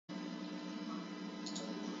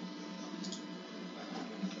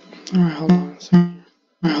Alright, hold on a second.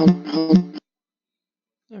 Alright, hold on.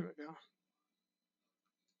 There we go.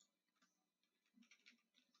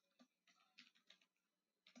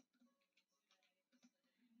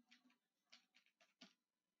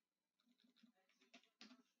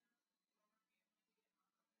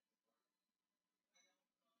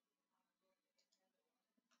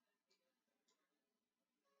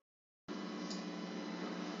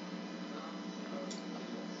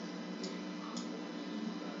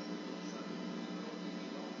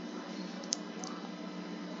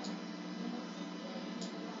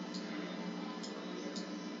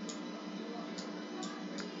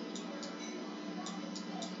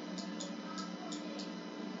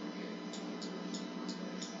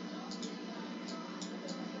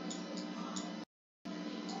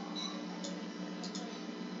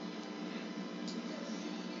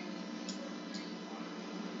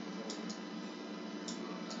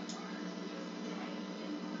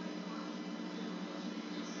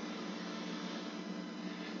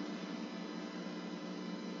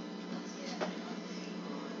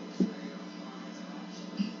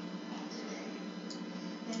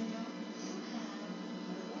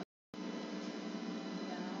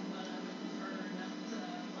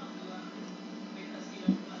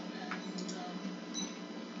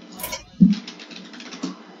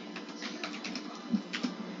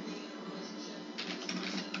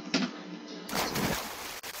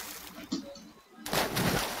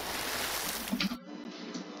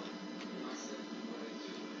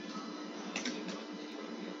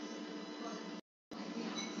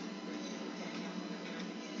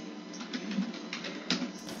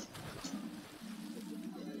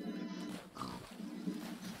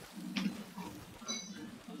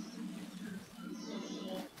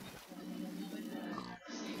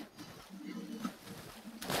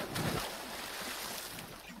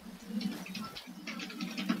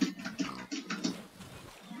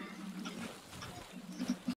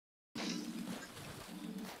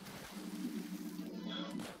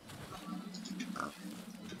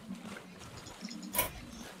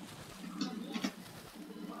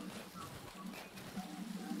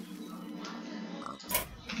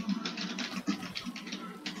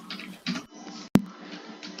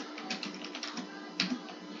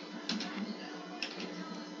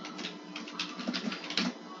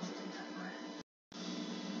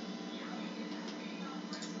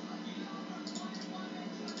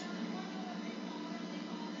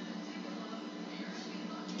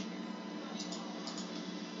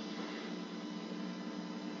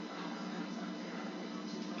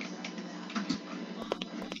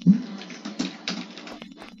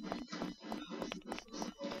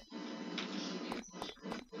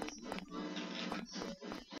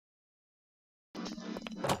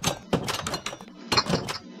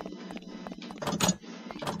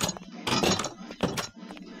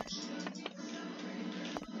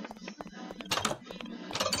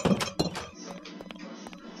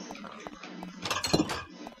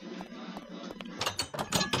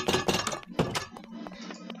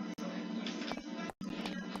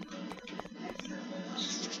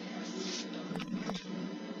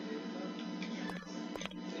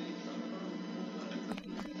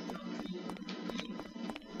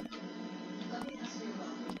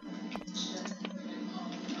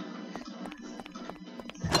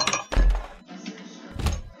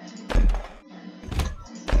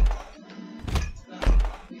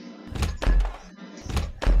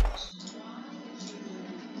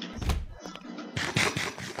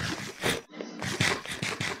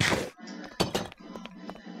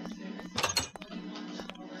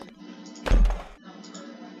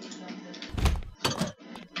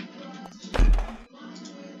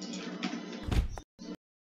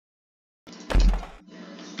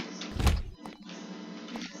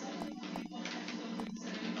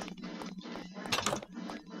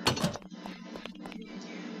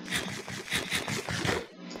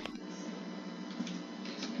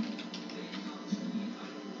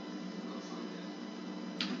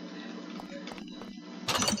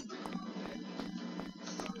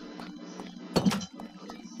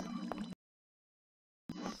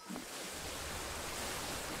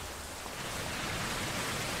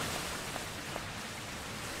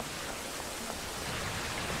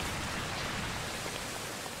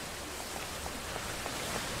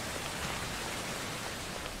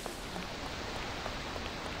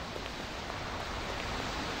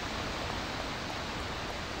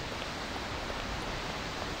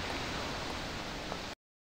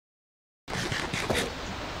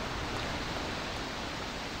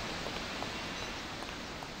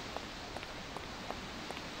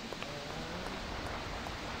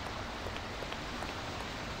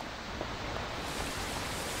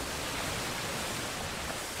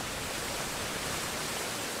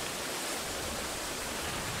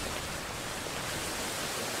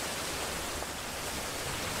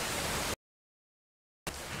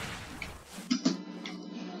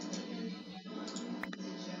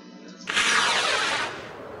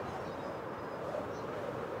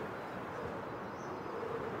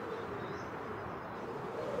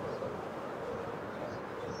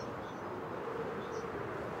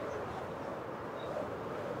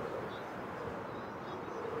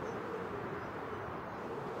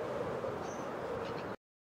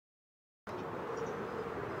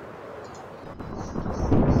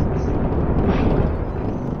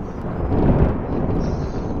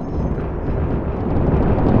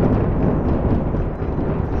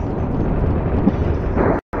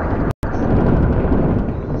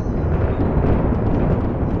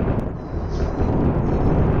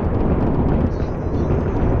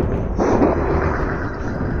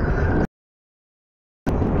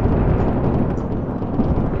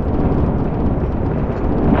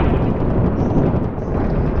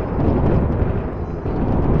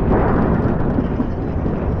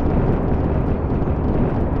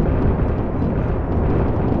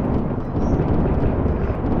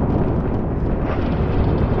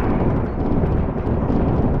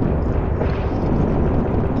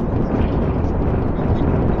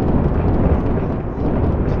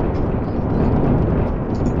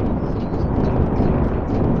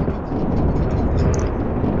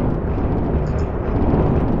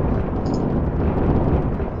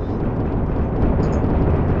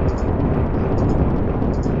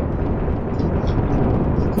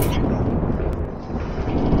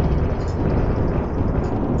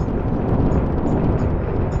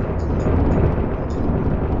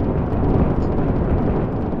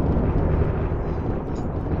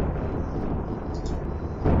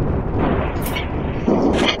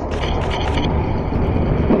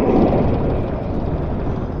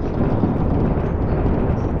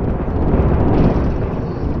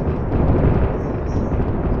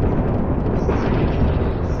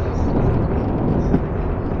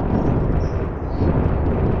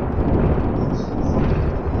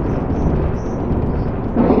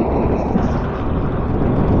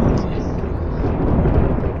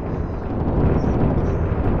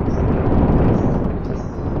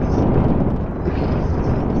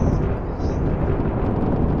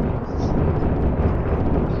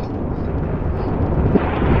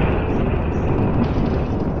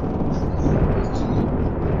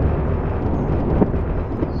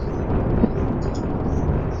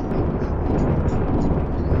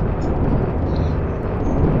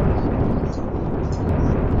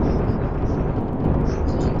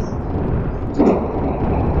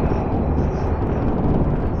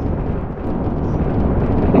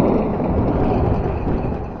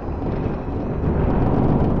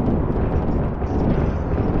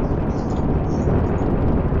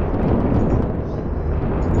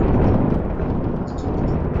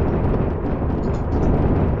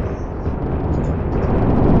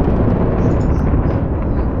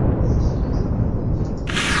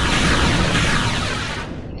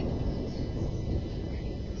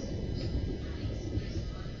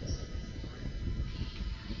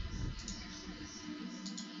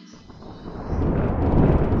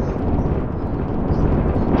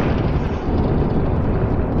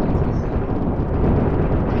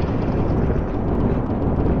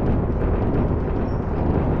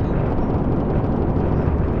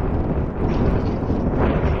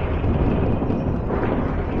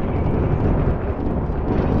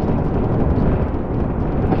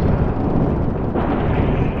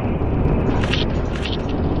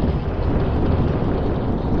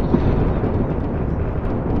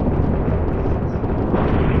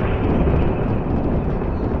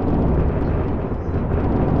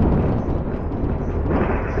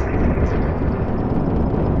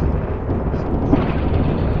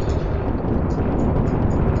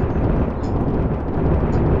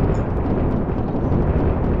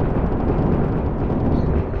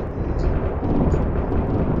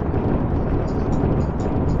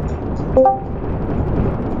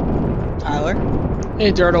 caller.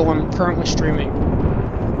 Hey, Dirtle, I'm currently streaming.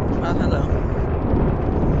 Oh,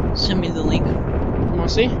 hello. Send me the link. You wanna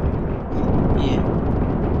see? Yeah.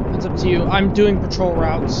 It's up to you. I'm doing patrol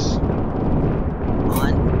routes.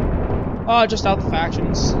 On. Just out the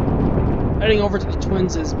factions. Heading over to the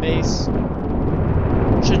Twins' base.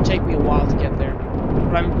 Should take me a while to get there.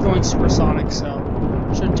 But I'm going supersonic, so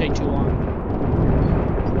shouldn't take too long.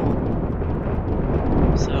 Cool.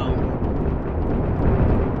 So.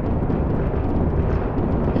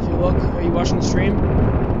 If you look, are you watching the stream?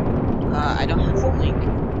 I don't have the link.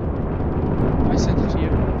 I sent it to you.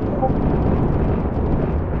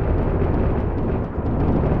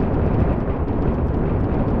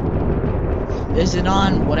 Is it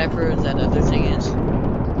on whatever that other thing is?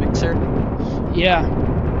 Mixer? Yeah.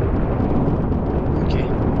 Okay.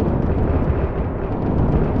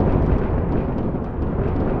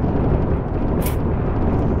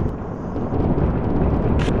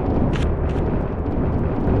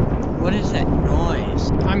 What is that noise?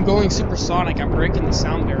 I'm going supersonic. I'm breaking the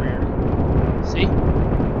sound barrier. See?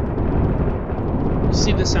 You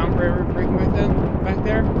see the sound barrier breaking back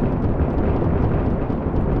there?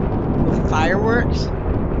 With fireworks?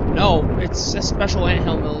 No, it's a special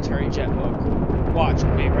anthill military jet book. Watch,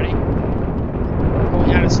 okay, ready?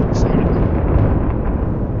 Going out of supersonic.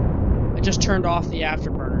 I just turned off the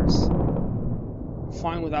afterburners. I'm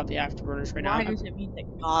flying without the afterburners right now. Why does it make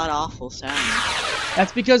that god-awful sound?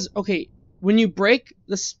 That's because, okay, when you break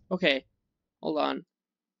this... Okay, hold on.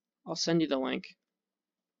 I'll send you the link.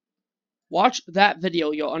 Watch that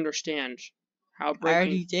video, you'll understand how breaking... I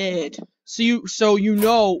already did. So you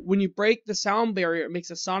know, when you break the sound barrier, it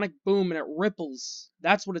makes a sonic boom and it ripples.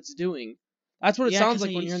 That's what it's doing. That's what it sounds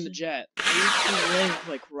like when you're in the jet. I used to live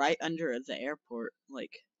like right under the airport,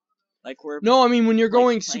 like where. No, I mean when you're like,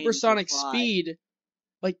 going planes supersonic will fly. speed,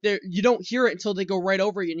 like there, you don't hear it until they go right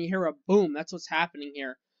over you and you hear a boom. That's what's happening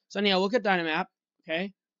here. So anyhow, look at Dynamap.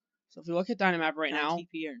 Okay. So if you look at Dynamap right now,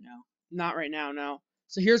 TP or no? not right now, no.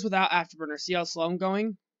 So here's without afterburner. See how slow I'm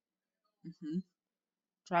going? Mm-hmm.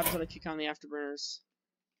 Travis, let me kick on the afterburners.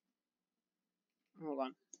 Hold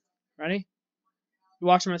on. Ready? You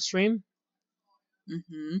watching my stream?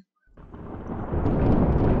 Mm-hmm.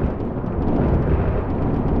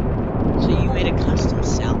 So you made a custom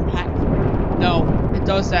sound pack? No, it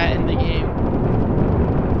does that in the game.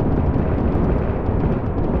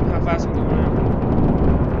 Look how fast I'm going now.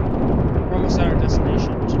 We're almost at our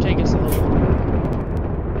destination. It should take us a little longer.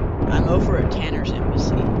 I'm over at Tanner's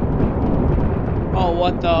Embassy. Oh,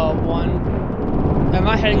 what the one? I'm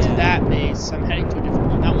not heading to that base. I'm heading to a different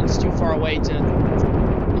one. That one's too far away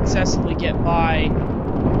to excessively get by.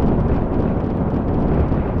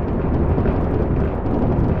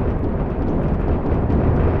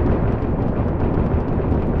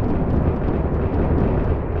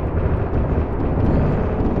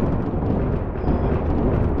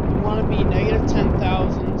 We want to be negative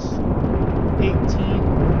 10,000,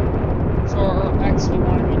 18. So our X, we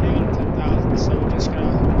want to be negative 10,000. So we're just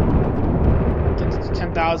gonna get to the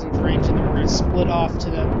 10,000 range, and then we're gonna split off to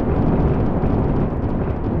the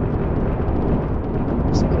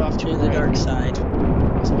the dark side.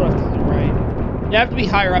 Split off to the right. You have to be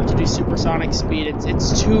higher up to do supersonic speed.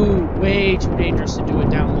 It's way too dangerous to do it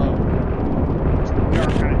down low. So we are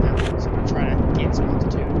kind of down low, so I'm gonna try to gain some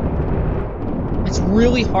altitude. It's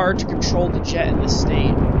really hard to control the jet in this state.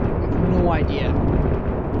 You have no idea.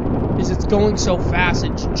 Because it's going so fast,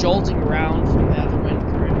 it's jolting around from the other wind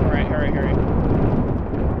current. Alright, hurry.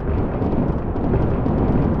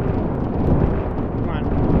 Come on.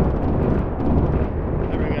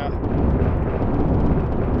 There we go.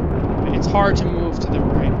 It's hard to move to the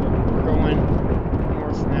right, but we're going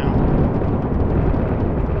north now.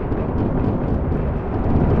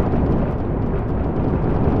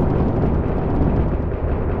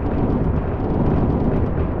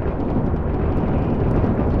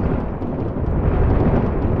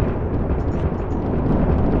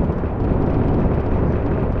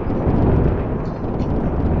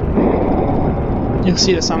 You'll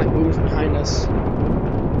see the sonic booms behind us.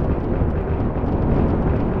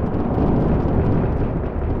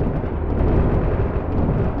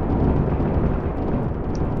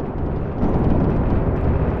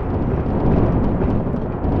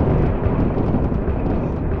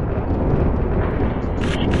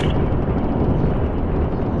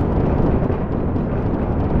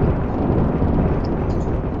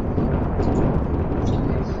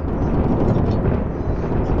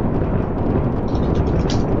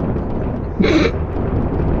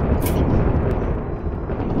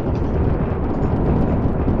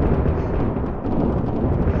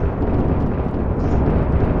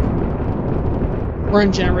 We're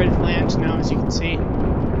in generated land now, as you can see.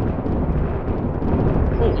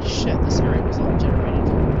 Holy shit, this area was all generated.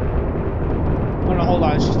 Oh no, hold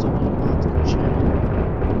on, it's just a little optical channel.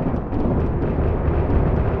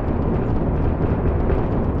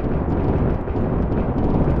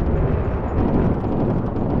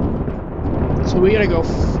 So we gotta go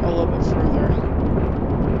a little bit further.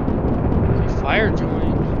 Okay, fire joint.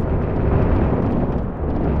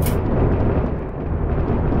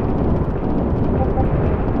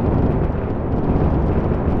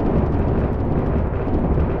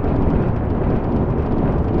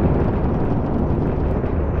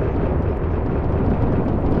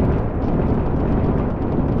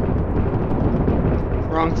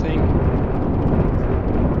 Wrong thing.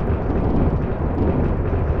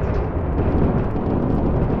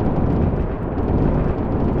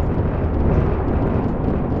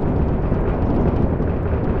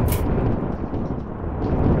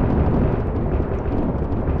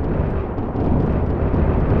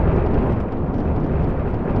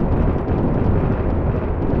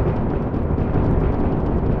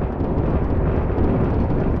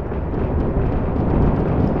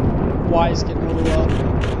 Y is getting a little low.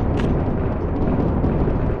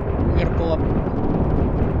 We gotta pull up.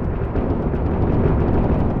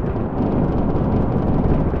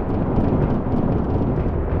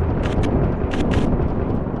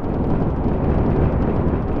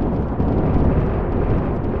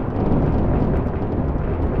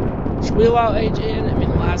 Should we allow AJ in? I mean,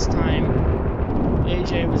 last time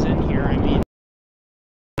AJ was in here, I mean,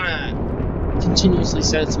 continuously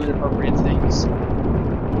said some inappropriate things.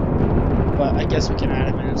 But I guess we can add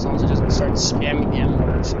him in as long as it doesn't start spamming him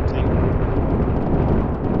or something.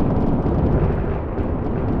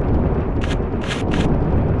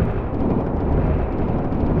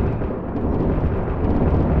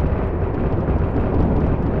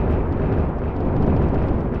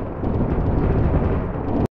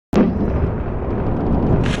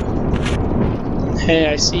 Hey,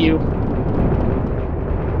 I see you.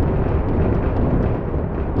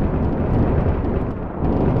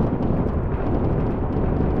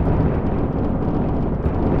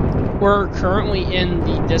 We're currently in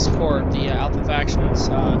the Discord, the Alpha Factions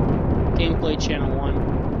gameplay channel 1.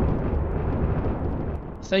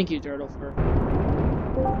 Thank you, Turtle, for doing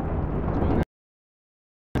that.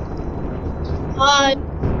 Hi.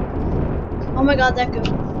 Oh my god, that good.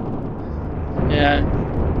 Yeah.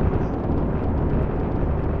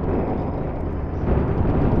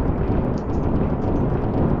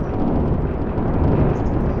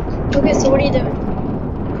 Okay, so what are you doing?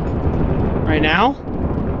 Right now?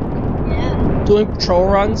 Yeah. Doing patrol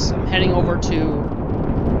runs. I'm heading over to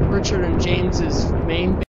Richard and James's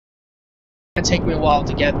main base. It's gonna take me a while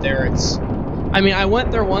to get there. I mean, I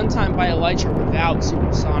went there one time by Elytra without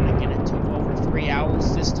supersonic, and it took over 3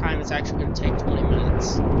 hours. This time it's actually gonna take 20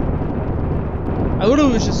 minutes. I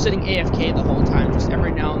literally was just sitting AFK the whole time, just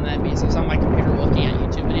every now and then, because I was on my computer looking at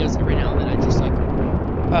YouTube videos. Every now and then I just like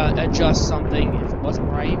adjust something if it wasn't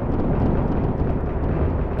right.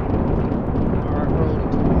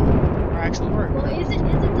 Well,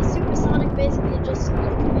 isn't the supersonic basically just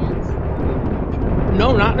commands?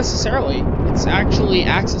 No, not necessarily. It's actually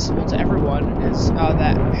accessible to everyone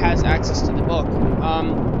that has access to the book.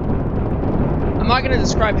 I'm not going to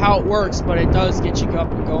describe how it works, but it does get you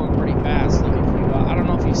up and going pretty fast. Like if you, I don't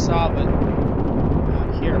know if you saw, but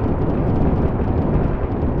here.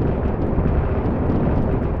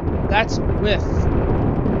 That's with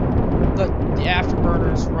the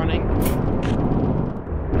afterburners running.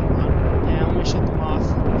 Shut them off.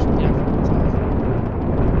 Shut the afterburners off.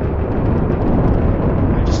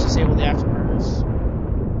 I just disabled the afterburners.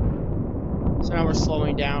 So now we're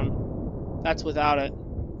slowing down. That's without it.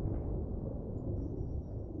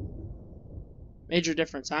 Major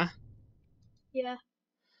difference, huh? Yeah.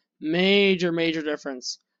 Major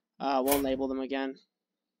difference. We'll enable them again.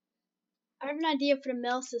 I have an idea for the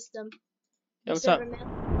mail system. Yeah, what's up? So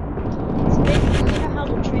basically, you know how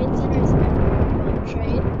the trade center is called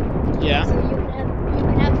trade? Yeah. So you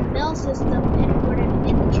can have a mail system imported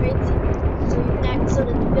in the trade center. So you can act so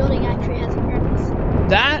that the building actually has a purpose.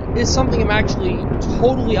 That is something I'm actually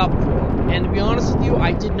totally up for. And to be honest with you,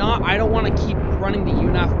 I don't want to keep running the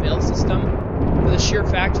UNAF mail system for the sheer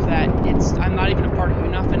fact that I'm not even a part of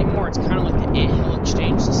UNAF anymore. It's kind of like the anthill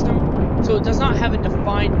exchange system. So it does not have a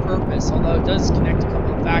defined purpose, although it does connect a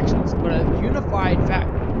couple of factions. But a unified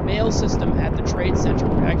mail system at the trade center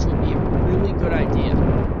would actually be a really good idea.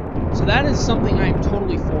 So that is something I am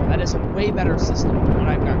totally for. That is a way better system than what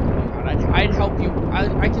I've got going on. I'd help you.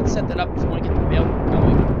 I can set that up if you want to get the mail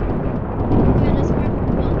going. Yeah, that's perfect.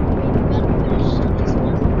 Well, we gotta finish this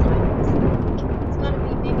one time. It's about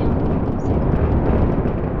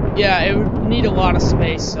Yeah, it would need a lot of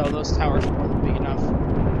space, so those towers are more than big enough. And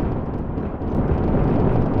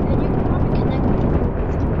you can probably connect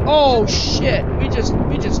with Oh shit! We just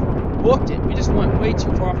booked it. We just went way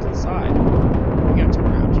too far off to the side. We gotta turn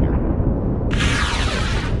around here.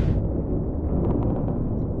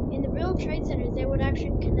 in the real trade centers, they would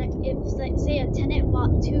actually connect. If, like, say, a tenant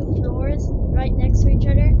bought 2 floors right next to each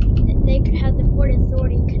other, they could have the Port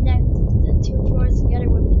Authority connect the 2 floors together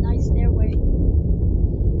with a nice stairway.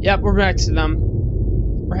 Yep, we're next to them.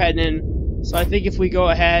 We're heading in. So I think if we go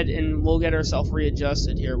ahead and we'll get ourselves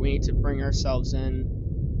readjusted here, we need to bring ourselves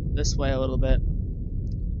in this way a little bit.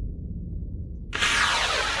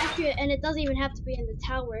 Actually, and it doesn't even have to be in the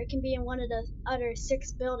tower. It can be in one of the other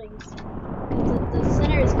 6 buildings. Because the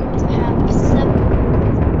center is going to have 7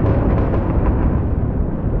 buildings.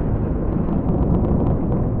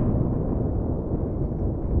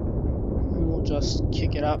 And we'll just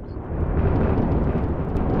kick it up.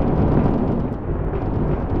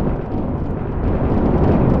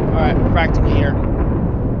 Alright, we're practically here.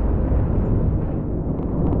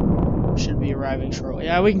 Should be arriving shortly.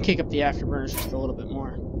 Yeah, we can kick up the afterburners just a little bit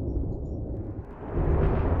more.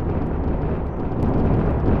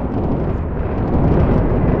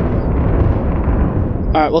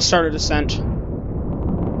 Alright, we'll start a descent.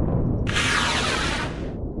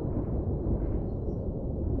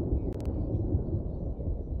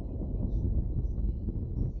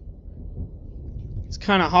 It's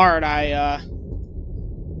kind of hard. I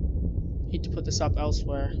need to put this up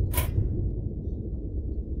elsewhere.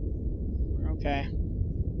 Okay.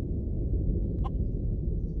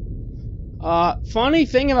 Funny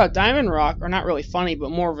thing about Diamond Rock, or not really funny,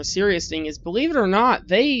 but more of a serious thing, is believe it or not,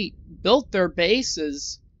 they built their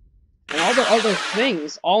bases and all their other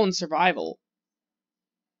things all in survival.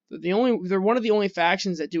 They're one of the only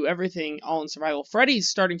factions that do everything all in survival. Freddy's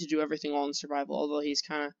starting to do everything all in survival, although he's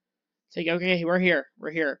kind of taking, okay, we're here.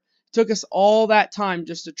 It took us all that time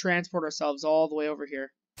just to transport ourselves all the way over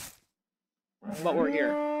here. But we're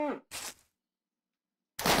here.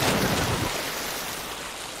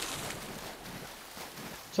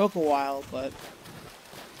 Took a while, but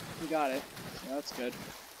we got it. So that's good.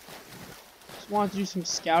 Just wanted to do some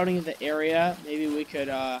scouting of the area. Maybe we could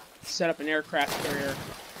set up an aircraft carrier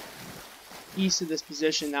east of this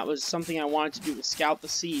position. That was something I wanted to do, to scout the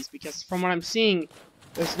seas, because from what I'm seeing,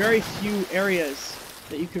 there's very few areas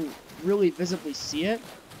that you can really visibly see it.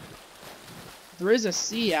 There is a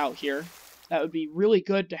sea out here that would be really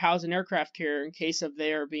good to house an aircraft carrier in case of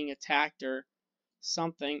they are being attacked or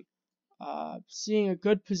something. Seeing a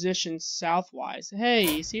good position southwise. Hey,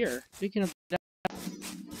 he's here. Speaking of that,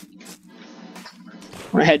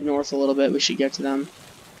 we're gonna head north a little bit. We should get to them.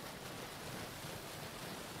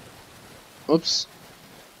 Oops.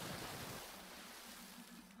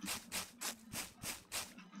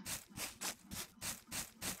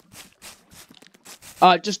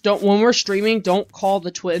 Just don't, when we're streaming, don't call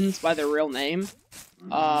the twins by their real name.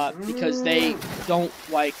 Because they don't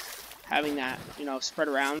like having that, you know, spread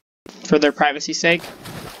around for their privacy's sake.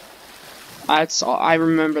 I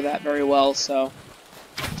remember that very well, so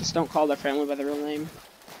just don't call their family by their real name.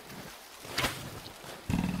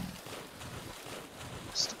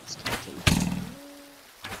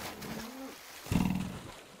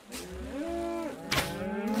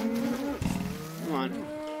 Come on.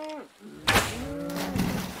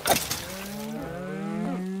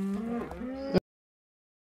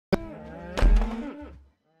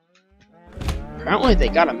 Apparently they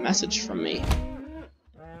got a message from me.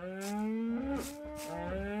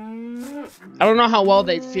 I don't know how well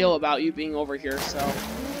they'd feel about you being over here, so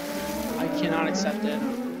I cannot accept it.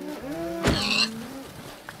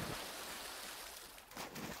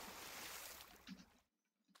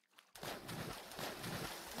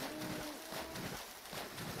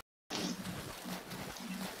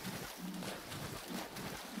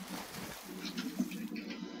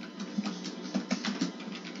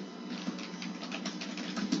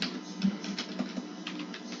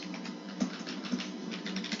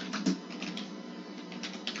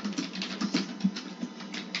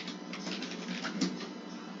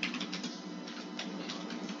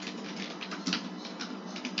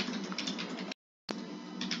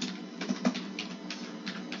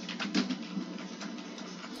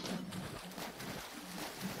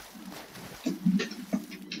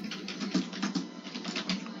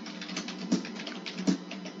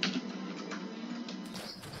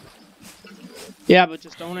 Yeah, but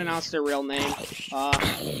just don't announce their real name,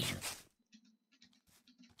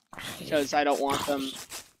 because I don't want them.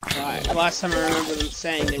 Last time I remember them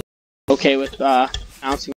saying they were okay with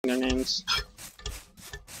announcing their names.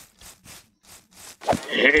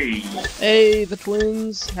 Hey, the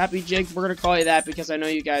twins. Happy Jig. We're gonna call you that because I know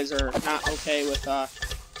you guys are not okay with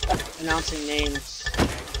announcing names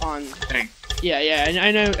on. Thanks. Yeah.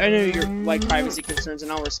 I know you're like privacy concerns,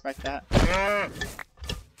 and I'll respect that.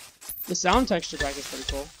 The sound texture pack is pretty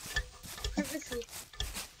cool. Privacy.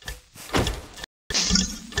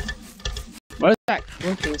 What is that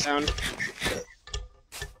clicking sound?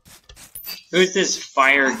 Who's this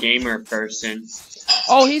fire gamer person?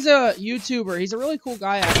 Oh, he's a YouTuber. He's a really cool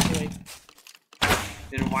guy, actually.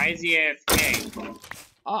 Then why is he AFK?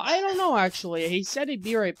 I don't know, actually. He said he'd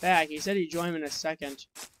be right back. He said he'd join in a second.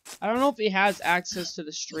 I don't know if he has access to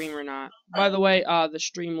the stream or not. By the way, the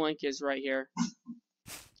stream link is right here.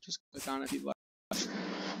 Just click on it if you'd like.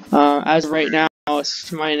 As of right now,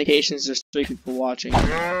 to my indications, there's 3 people watching.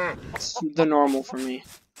 It's the normal for me.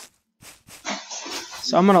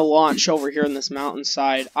 So I'm gonna launch over here in this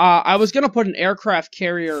mountainside. I was gonna put an aircraft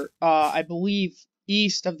carrier, I believe,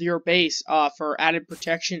 east of your base, for added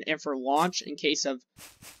protection and for launch in case of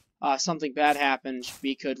something bad happened.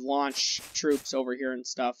 We could launch troops over here and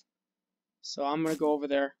stuff. So I'm gonna go over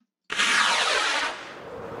there.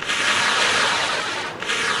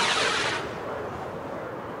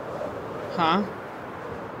 Huh?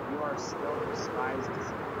 You are still disguised as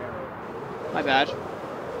a pharaoh. My bad.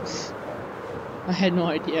 I had no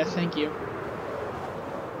idea, thank you. I'm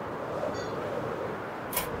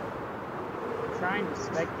trying to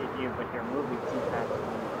spectate you, but you're moving too fast.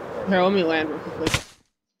 Here, let me land real quickly.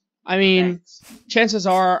 I mean, Thanks. chances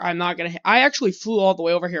are I'm not gonna. I actually flew all the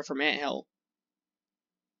way over here from Anthill.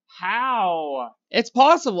 How? It's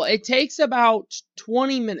possible. It takes about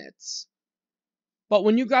 20 minutes. But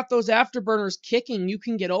when you got those afterburners kicking, you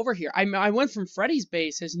can get over here. I went from Freddy's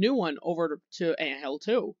base, his new one, over to Anthill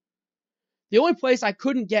too. The only place I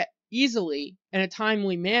couldn't get easily in a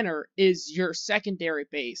timely manner is your secondary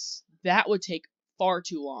base. That would take far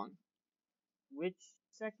too long. Which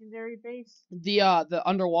secondary base? The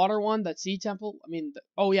underwater one, that sea temple. I mean,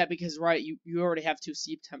 oh yeah, because right, you already have 2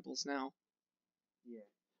 sea temples now. Yeah.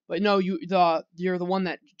 But no, you're the one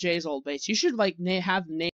that Jay's old base. You should like have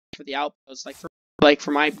names for the outposts, like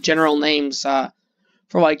for my general names.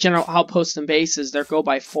 For like general outposts and bases, they go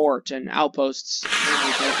by fort and outposts.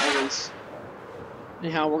 Always.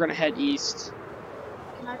 Anyhow, we're gonna head east.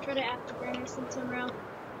 Can I try to afterburner since I'm around?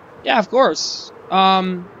 Yeah, of course.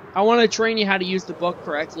 I want to train you how to use the book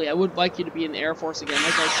correctly. I would like you to be in the Air Force again.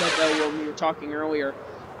 Like I said, though, when we were talking earlier,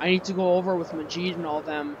 I need to go over with Majid and all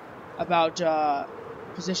them about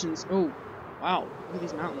positions. Oh, wow. Look at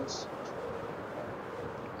these mountains.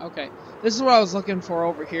 Okay. This is what I was looking for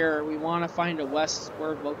over here. We want to find a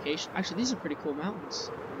westward location. Actually, these are pretty cool mountains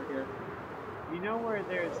over here. You know where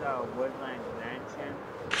there's a woodland mansion?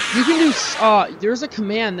 You can do, there's a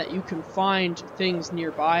command that you can find things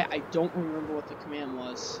nearby. I don't remember what the command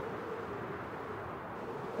was.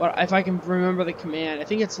 But if I can remember the command, I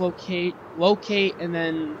think it's locate, and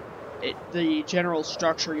then the general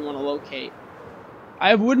structure you want to locate.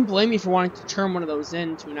 I wouldn't blame you for wanting to turn one of those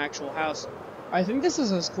into an actual house. I think this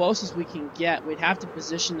is as close as we can get. We'd have to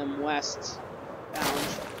position them west bound.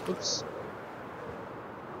 Oops.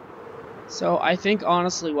 So I think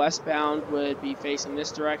honestly westbound would be facing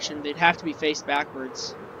this direction. They'd have to be faced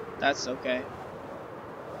backwards. That's okay.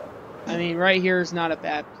 I mean, right here is not a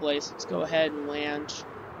bad place. Let's go ahead and land.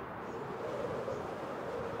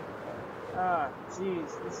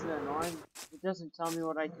 Jeez, this is annoying. It doesn't tell me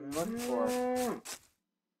what I can look for.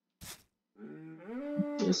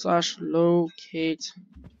 / locate.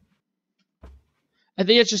 I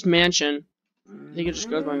think it's just mansion. I think it just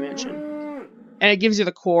goes by mansion. And it gives you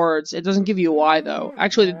the chords. It doesn't give you a Y, though.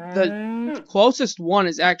 Actually, the closest one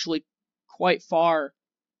is actually quite far.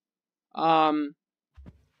 I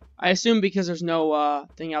assume because there's no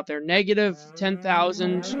thing out there. Negative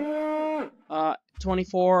 10,000,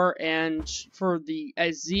 24, and for the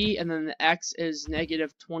Z, and then the X is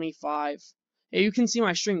negative 25. Hey, you can see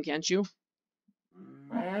my stream, can't you?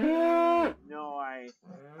 No, I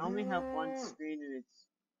only have one screen and it's...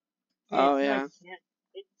 Oh, yeah.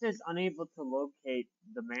 It says unable to locate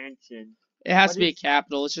the mansion. It has to be a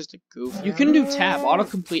capital. It's just a goof. You can do tab.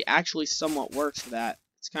 Autocomplete actually somewhat works for that.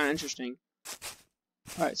 It's kind of interesting.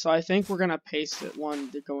 Alright, so I think we're going to paste it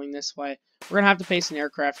one going this way. We're going to have to paste an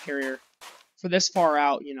aircraft carrier. For this far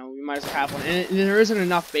out, you know, we might as well have one. And there isn't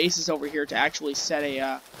enough bases over here to actually set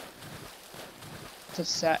a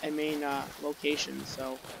main location,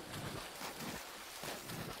 so...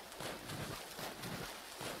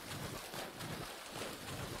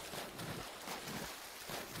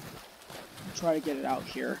 Try to get it out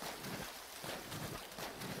here.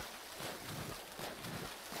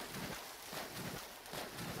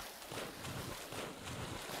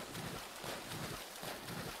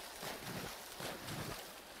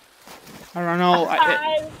 I don't know.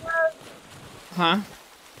 Huh?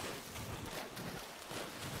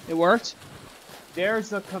 It worked?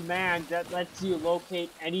 There's a command that lets you locate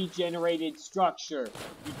any generated structure.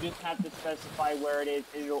 You just have to specify where it is,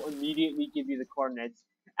 and it'll immediately give you the coordinates.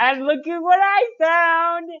 And look at what I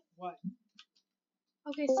found! What?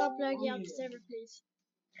 Okay, stop lagging out the server, please.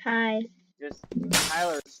 Hi. Just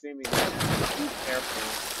Tyler streaming right now. Be careful.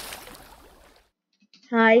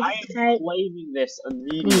 Hi. I Hi. am blaming this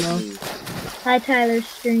immediately. Hi, Tyler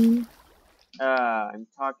Stream. I'm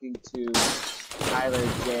talking to Tyler,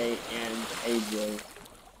 J, and AJ.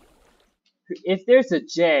 If there's a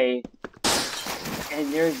J,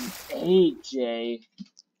 and there's a J,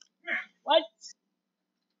 what?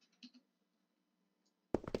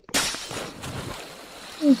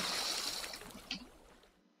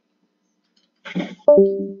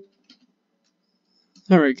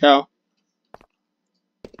 There we go.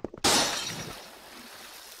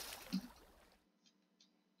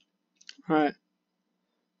 Alright.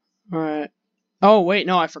 Alright. Oh, wait,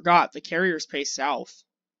 no, I forgot. The carriers pay south.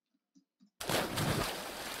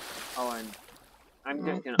 Oh, and I'm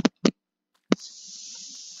just gonna...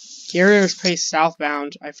 Carriers pay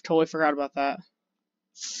southbound. I totally forgot about that.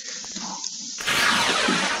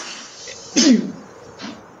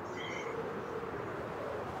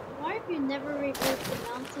 Why have you never removed the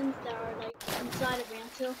mountains that are like inside of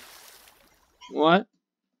Anthill? What?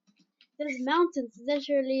 There's mountains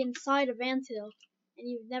literally inside of Anthill, and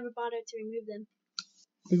you've never bothered to remove them.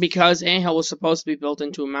 Because Anthill was supposed to be built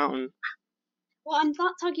into a mountain. Well, I'm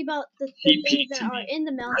not talking about the things that are in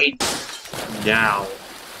the mountains. Now.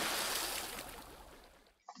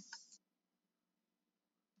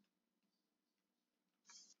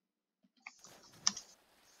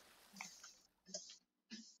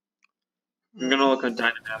 I'm gonna look on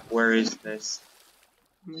Dynamap. Where is this?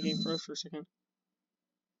 I'm looking first for a second.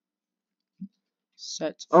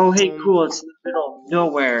 Set. Oh, hey, cool. It's in the middle of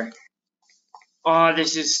nowhere. Oh,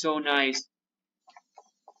 this is so nice.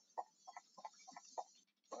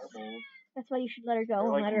 That's why you should let her go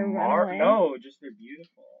and Like let her run away. No, just they're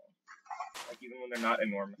beautiful. Like even when they're not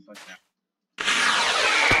enormous like that.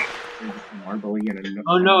 They're just marbly and a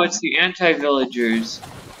Oh no, it's the anti-villagers.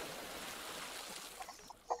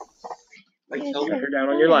 like Yeah, put sure. her down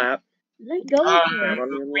on your lap. Let go of her. Down on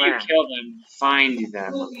your Before you lap. kill them, find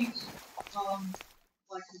them.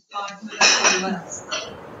 Like 5 minutes or less.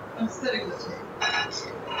 I'm sitting with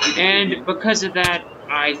you. And because of that,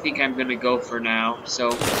 I think I'm gonna go for now. So,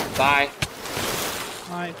 bye.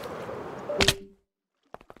 Hi.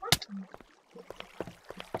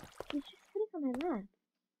 She's just sitting on my lap.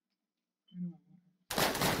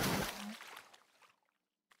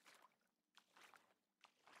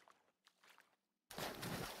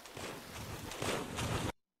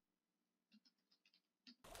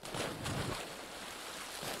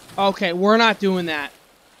 Okay, we're not doing that.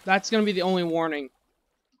 That's gonna be the only warning.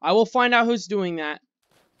 I will find out who's doing that.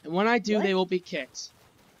 And when I do, What? they will be kicked.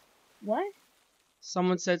 What?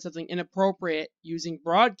 Someone said something inappropriate using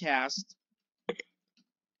broadcast.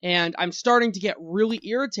 And I'm starting to get really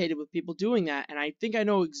irritated with people doing that. And I think I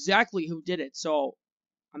know exactly who did it. So,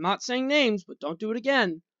 I'm not saying names, but don't do it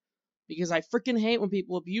again. Because I freaking hate when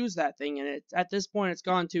people abuse that thing. And at this point, it's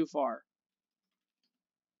gone too far.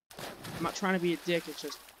 I'm not trying to be a dick, it's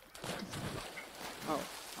just... Oh,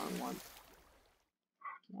 wrong one.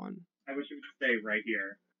 One. I wish it would stay right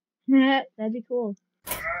here. That'd be cool.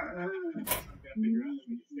 I'm gonna figure out when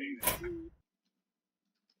you stay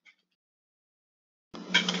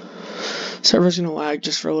there. Server's gonna lag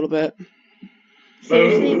just for a little bit.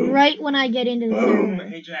 Seriously, right when I get into the Boom! server.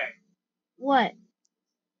 Hey Jay, What?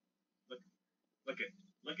 look it,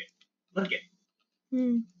 look it, look it.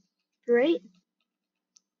 Great.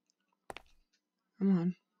 Come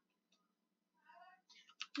on.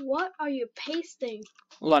 What are you pasting?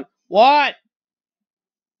 Hold on. What?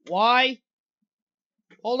 Why?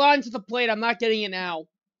 Hold on to the plate. I'm not getting it now.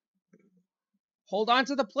 Hold on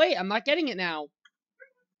to the plate. I'm not getting it now.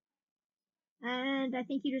 And I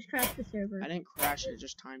think you just crashed the server. I didn't crash it. It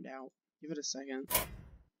just timed out. Give it a second.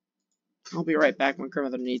 I'll be right back when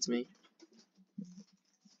grandmother needs me.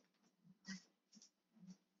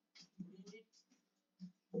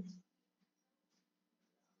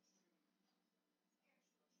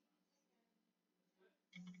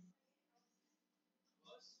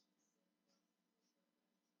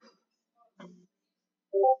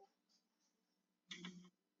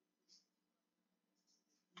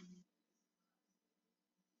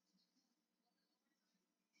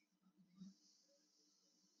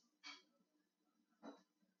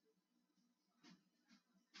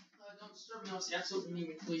 Don't disturb me unless you absolutely need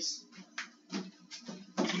me, please.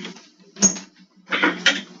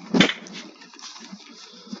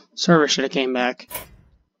 Server should have came back.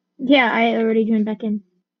 Yeah, I already joined back in.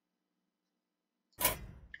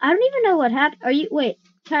 I don't even know what happened. Wait,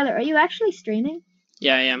 Tyler, are you actually streaming?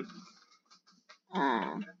 Yeah, I am.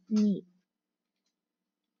 Ah, neat.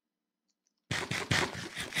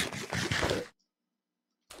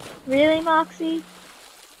 Really, Moxie?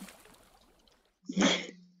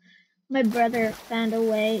 My brother found a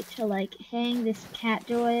way to like hang this cat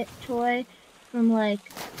toy from like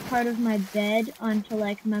part of my bed onto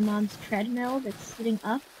like my mom's treadmill that's sitting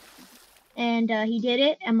up, and he did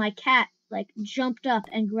it, and my cat like jumped up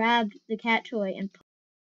and grabbed the cat toy and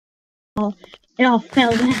it all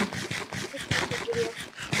fell down.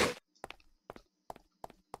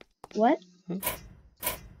 What?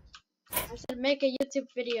 I said make a YouTube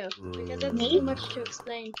video because that's too much to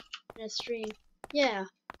explain in a stream. Yeah.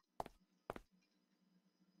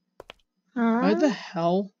 Why the Huh?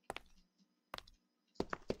 hell?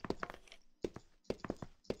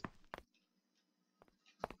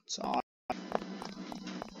 It's odd.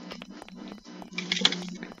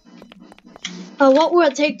 What will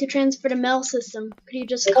it take to transfer the mail system? Could you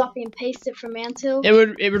just copy and paste it from Antil?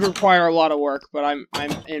 It would require a lot of work, but I'm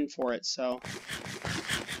in for it. So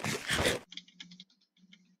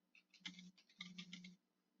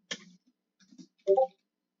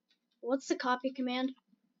What's the copy command?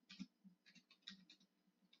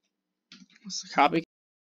 what's the copy?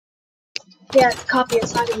 Yeah, copy a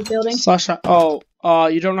side of the building. Slash. Oh,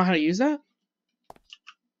 you don't know how to use that?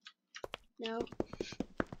 No.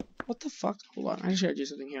 What the fuck? Hold on, I just gotta do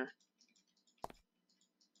something here.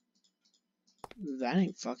 That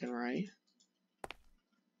ain't fucking right.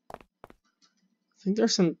 I think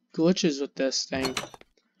there's some glitches with this thing.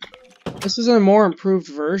 This is a more improved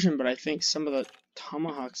version, but I think some of the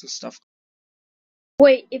tomahawks and stuff.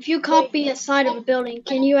 Wait, if you copy a side of a building,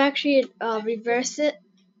 can you actually reverse it?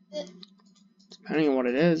 Depending on what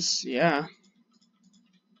it is, yeah.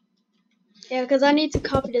 Yeah, because I need to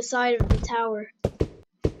copy the side of the tower.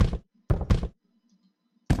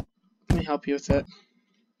 Let me help you with it.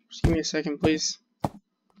 Just give me a second, please.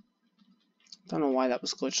 Don't know why that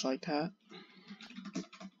was glitched like that.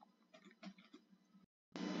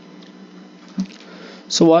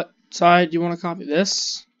 So what side do you want to copy?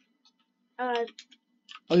 This? I'll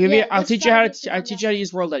give you. I'll teach you how to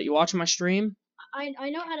use World Edit. You watching my stream? I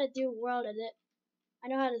know how to do World Edit. I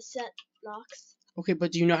know how to set blocks. Okay,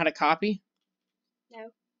 but do you know how to copy? No.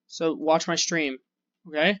 So watch my stream,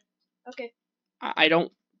 okay? Okay. I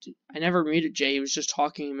never muted Jay. He was just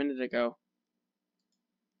talking a minute ago.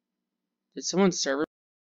 Did someone server?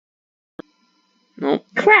 Nope.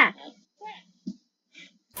 Crap!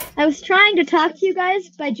 I was trying to talk to you guys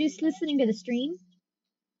by just listening to the stream.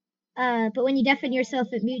 But when you deafen yourself,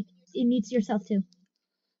 it mutes yourself too.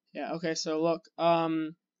 Yeah, okay, so look,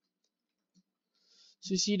 so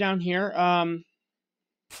you see down here,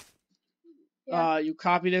 you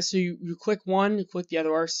copy this, so you click one, you click the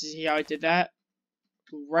other one, see how I did that?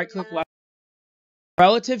 Right click left.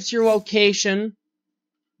 Relative to your location,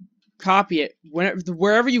 copy it.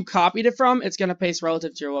 Wherever you copied it from, it's gonna paste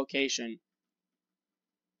relative to your location.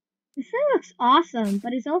 This thing looks awesome,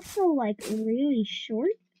 but it's also like really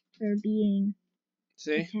short for being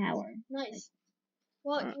a tower. Nice.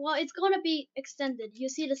 Well, it's gonna be extended. You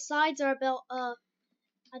see, the sides are about I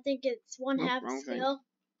think it's one half scale,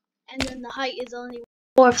 and then the height is only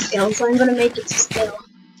 4 scale. So I'm gonna make it to scale.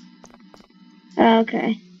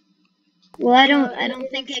 Okay. Well, I don't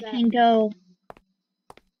think it can go.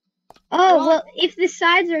 Oh well, if the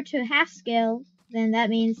sides are to half scale, then that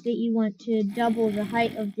means that you want to double the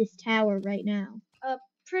height of this tower right now.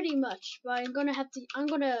 Pretty much, but I'm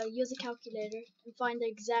gonna use a calculator and find the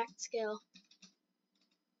exact scale.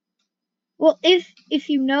 Well, if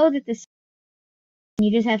you know that you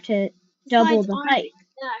just have to double the height.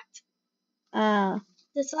 Exact.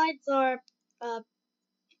 The sides are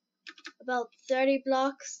about 30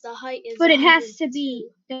 blocks. The height is. But it has to be.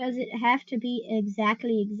 Does it have to be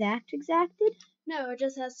exactly exacted? No, it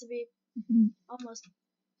just has to be almost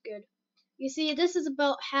good. You see, this is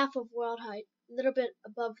about half of world height, a little bit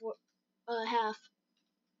above half.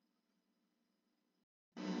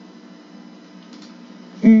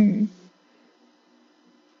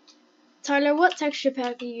 Tyler, what texture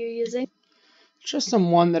pack are you using? Just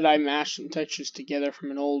some one that I mashed some textures together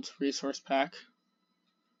from an old resource pack.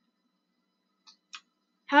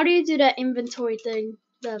 How do you do that inventory thing?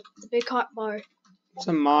 The big hot bar. It's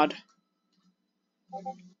a mod. I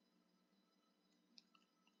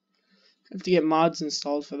have to get mods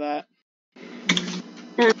installed for that.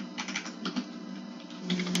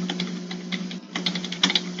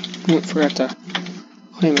 I forgot to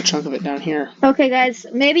claim a chunk of it down here. Okay, guys,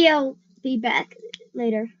 maybe I'll be back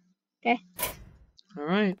later. Okay.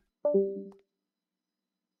 Alright.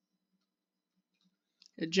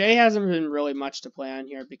 Jay hasn't been really much to play on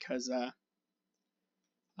here because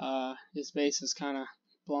his base is kind of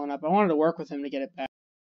blown up. I wanted to work with him to get it back.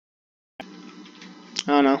 I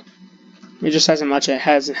don't know. He just hasn't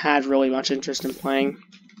had really much interest in playing.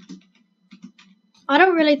 I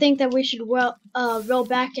don't really think that we should roll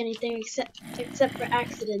back anything except for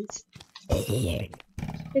accidents.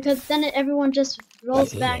 Because then everyone just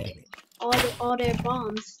rolls back all their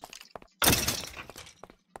bombs.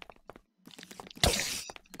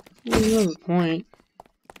 Well, you have a point.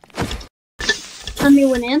 I mean,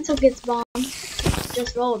 when Ansel gets bombed,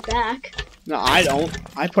 just roll it back. No, I don't.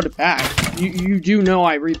 I put it back. You do know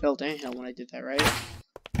I rebuilt Anthill when I did that, right?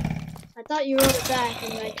 I thought you rolled it back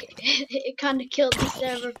and like it kind of killed the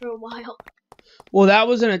server for a while. Well, that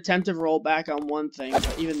was an attempted rollback on one thing,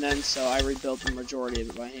 but even then, so I rebuilt the majority of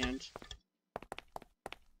it by hand.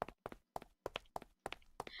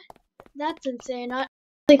 That's insane. I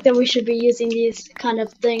think that we should be using these kind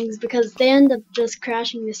of things because they end up just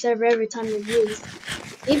crashing the server every time they're used.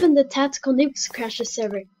 Even the tactical nukes crash the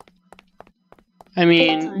server. I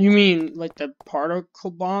mean, you mean like the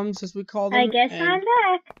particle bombs, as we call them? I guess I'm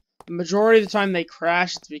back. The majority of the time they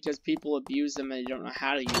crash, it's because people abuse them and they don't know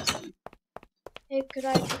how to use them. Hey, could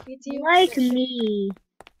I TP to you? Like me.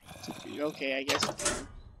 Okay, I guess.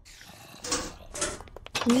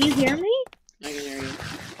 Can you hear me? I can hear you.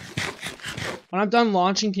 When I'm done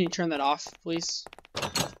launching, can you turn that off, please?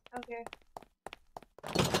 Okay.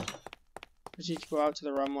 I just need to go out to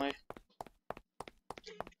the runway.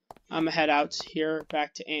 I'm gonna head out here,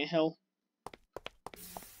 back to Anthill.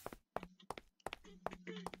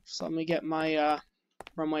 So let me get my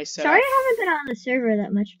runway set Sorry up. I haven't been on the server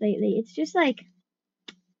that much lately. It's just like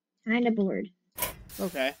kind of bored.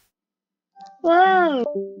 Okay. Whoa!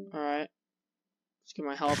 Alright. Let's get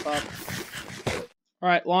my health up.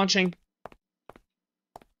 Alright, launching.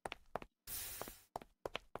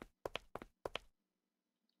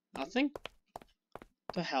 Nothing?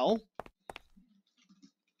 What the hell?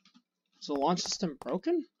 Is the launch system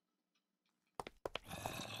broken?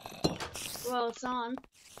 Well, it's on.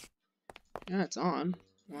 Yeah, it's on.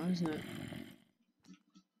 Why isn't it?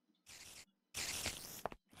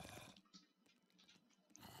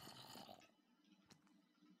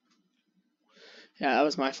 Yeah, that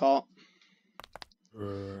was my fault.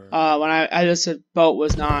 When this boat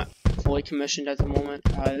was not fully commissioned at the moment.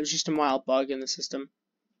 It was just a mild bug in the system.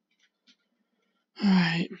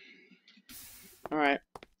 Alright. Alright.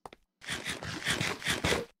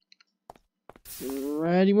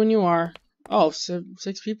 Ready when you are. Oh, so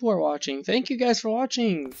 6 people are watching. Thank you guys for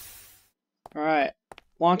watching. Alright.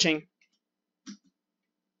 Launching.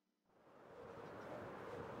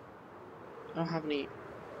 I don't have any...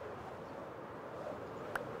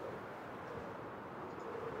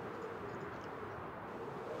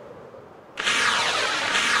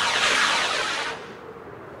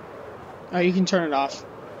 Oh, you can turn it off.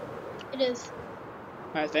 It is.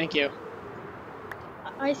 Alright, thank you.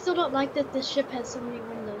 I still don't like that this ship has so many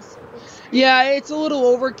windows. Yeah, it's a little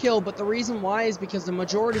overkill, but the reason why is because the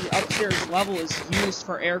majority of the upstairs level is used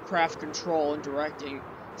for aircraft control and directing.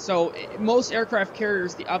 So most aircraft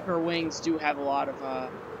carriers, the upper wings do have a lot of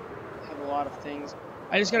things.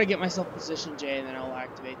 I just gotta get myself positioned, Jay, and then I'll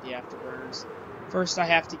activate the afterburners. First, I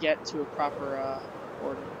have to get to a proper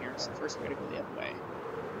coordinate here. So first, we gotta go the other way.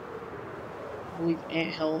 I believe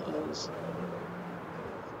Anthill is.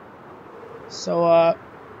 So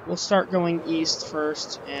we'll start going east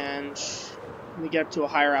first, and we get up to a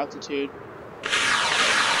higher altitude. Do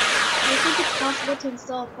you think it's possible to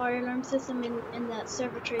install a fire alarm system in that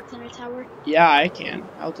server trade center tower? Yeah, I can.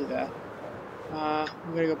 I'll do that.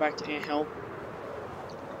 We gotta go back to Anthill.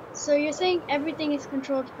 So you're saying everything is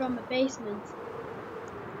controlled from a basement?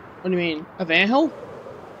 What do you mean? Of Anthill?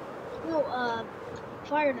 No,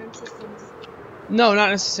 fire alarm systems. No, not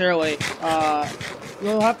necessarily.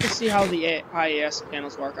 We'll have to see how the IAS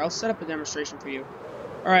panels work. I'll set up a demonstration for you.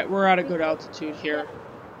 Alright, we're at a good altitude here.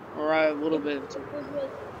 Or a little bit.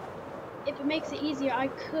 If it makes it easier, I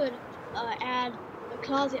could add a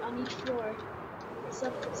closet on each floor. Or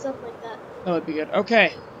stuff like that. That would be good.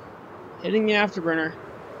 Okay. Hitting the afterburner.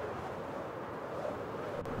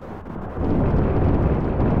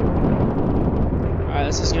 Alright,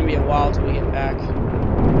 this is going to be a while till we get back.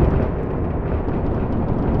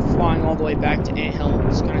 Flying all the way back to Anthill.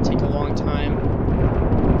 It's going to take a long time.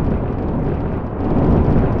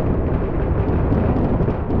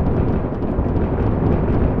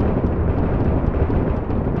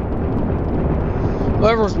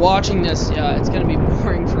 Whoever's watching this, it's going to be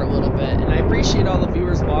boring for a little bit. And I appreciate all the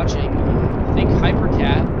viewers watching. I think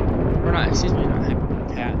Hypercat or not, excuse me, not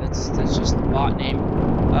Hypercat, that's just the bot name.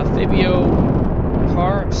 Fabio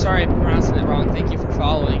Car, sorry I'm pronouncing that wrong, thank you for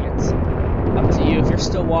following. It's up to you. If you're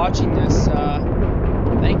still watching this,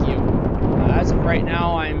 thank you. As of right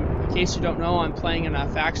now, in case you don't know, I'm playing in a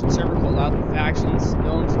faction server called Outlaw Factions,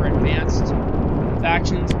 known for advanced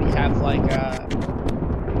factions. We have like a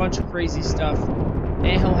bunch of crazy stuff.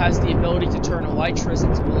 Angel has the ability to turn elytras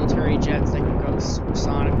into military jets that can go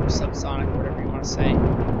supersonic or subsonic, whatever you want to say.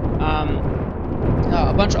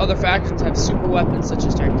 A bunch of other factions have super weapons such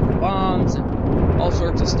as tactical bombs and all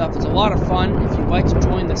sorts of stuff. It's a lot of fun. If you'd like to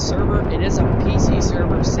join the server, it is a PC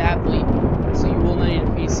server, sadly, so you will need a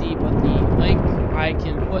PC, but the link I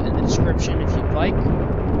can put in the description if you'd like.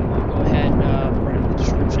 I'll go ahead and put it in the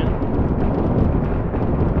description.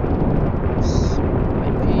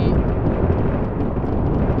 IP.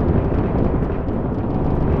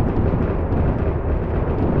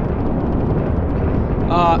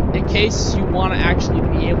 In case you want to actually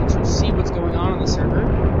be able to see what's going on the server,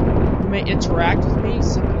 you may interact with me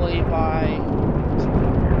simply by...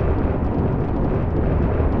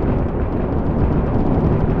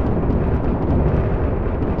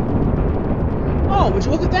 Oh, would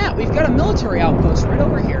you look at that? We've got a military outpost right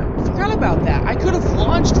over here. I forgot about that. I could have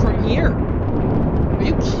launched from here. Are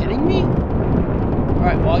you kidding me?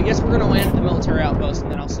 Alright, well, I guess we're going to land at the military outpost,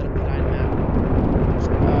 and then I'll set up the dynamap.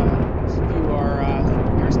 View our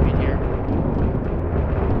airspeed here.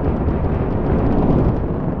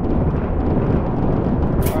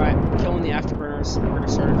 Alright, killing the afterburners. We're going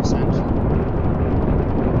to start a descent.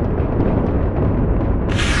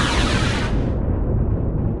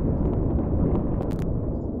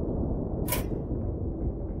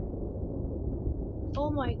 Oh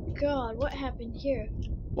my god, what happened here?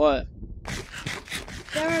 What?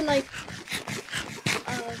 There are like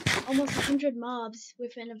almost 100 mobs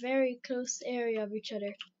within a very close area of each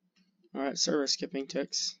other. Alright, server skipping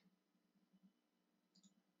ticks.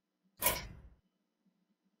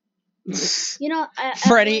 You know,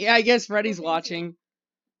 Freddy, I guess Freddy's watching.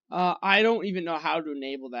 I don't even know how to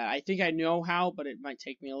enable that. I think I know how, but it might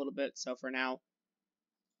take me a little bit. So for now,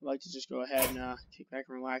 I'd like to just go ahead and kick back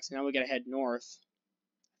and relax. Now we gotta head north,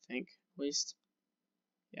 I think, at least.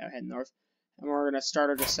 Yeah, head north. And we're gonna start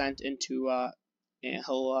our descent into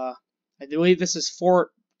Anthill. I believe this is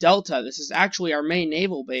Fort Delta. This is actually our main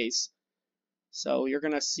naval base. So you're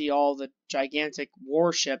gonna see all the gigantic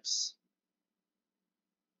warships.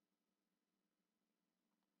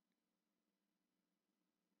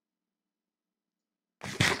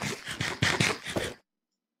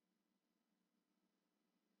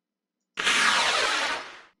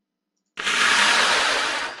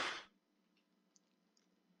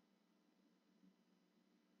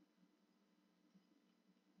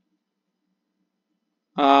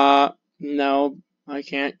 No, I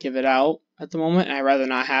can't give it out at the moment. I'd rather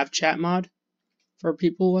not have chat mod for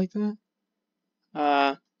people like that.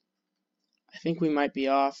 I think we might be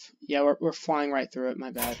off. Yeah, we're flying right through it.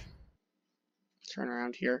 My bad. Turn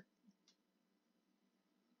around here.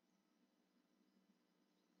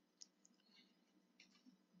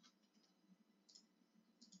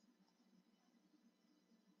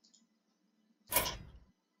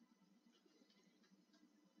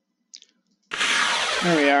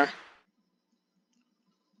 There we are.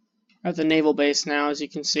 We're at the naval base now, as you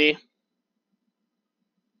can see.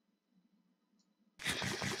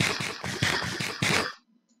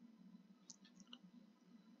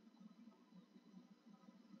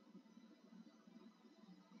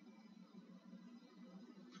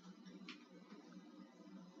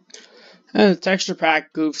 And the texture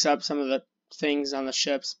pack goofs up some of the things on the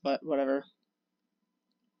ships, but whatever.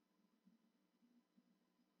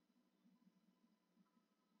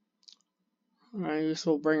 Alright, I guess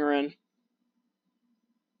we'll bring her in.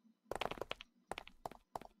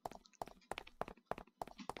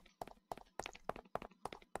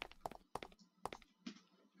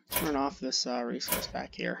 Turn off this resource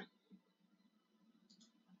back here.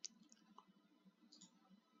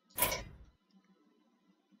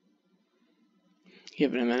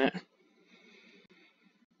 Give it a minute.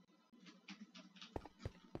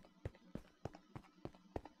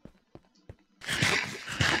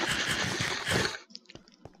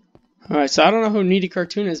 Alright, so I don't know who Needy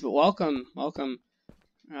Cartoon is, but welcome.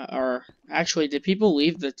 Or actually, did people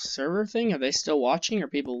leave the server thing? Are they still watching, or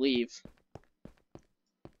people leave?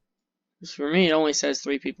 Because for me, it only says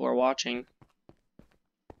 3 people are watching.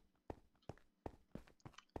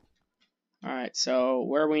 Alright, so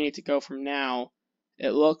where we need to go from now,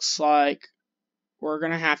 it looks like we're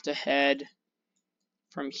going to have to head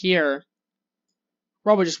from here.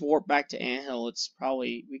 Probably just warp back to Anthill. It's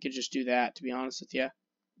probably, we could just do that, to be honest with you.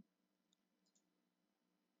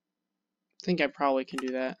 think I probably can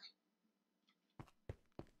do that.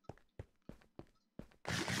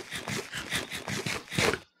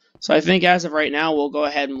 So I think as of right now, we'll go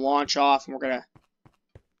ahead and launch off, and we're going to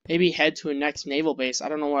maybe head to a next naval base. I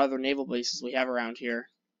don't know what other naval bases we have around here.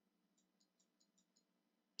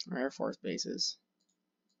 Or Air Force bases.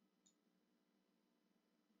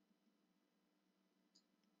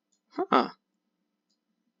 Huh.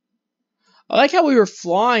 I like how we were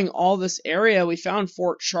flying all this area. We found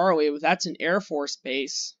Fort Charlie. That's an Air Force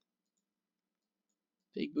base.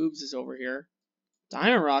 Big Boobs is over here.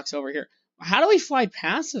 Diamond Rock's over here. How do we fly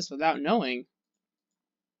past this without knowing?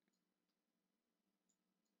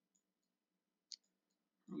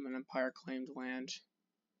 Roman Empire claimed land.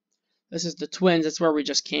 This is the Twins. That's where we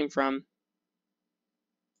just came from.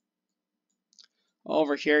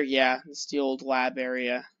 Over here, yeah, it's the old lab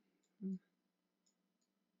area.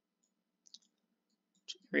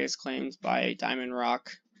 Areas claimed by Diamond Rock.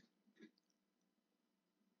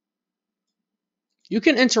 You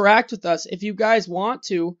can interact with us if you guys want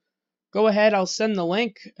to. Go ahead, I'll send the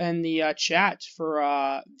link in the chat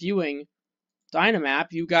for viewing Dynamap.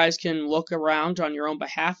 You guys can look around on your own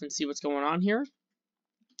behalf and see what's going on here.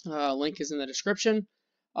 Link is in the description.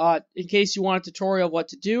 In case you want a tutorial of what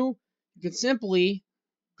to do, you can simply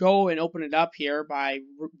go and open it up here by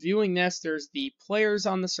viewing this. There's the players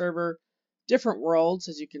on the server, different worlds.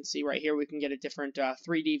 As you can see right here, we can get a different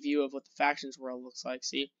 3D view of what the factions world looks like.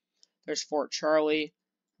 See, there's Fort Charlie.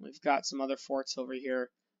 We've got some other forts over here.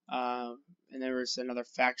 And there's another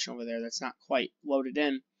faction over there that's not quite loaded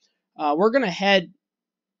in. We're going to head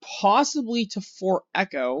possibly to Fort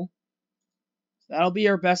Echo. That'll be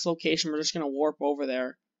our best location. We're just going to warp over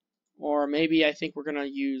there. Or maybe I think we're going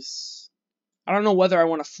to use... I don't know whether I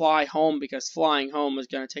want to fly home, because flying home is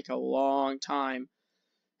going to take a long time.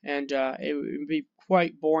 And it would be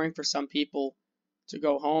quite boring for some people to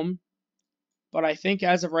go home. But I think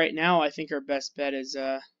as of right now, I think our best bet is...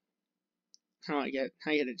 I get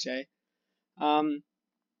it, Jay. I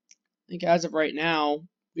think as of right now,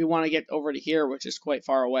 we want to get over to here, which is quite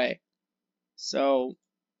far away. So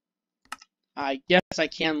I guess I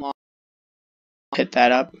can hit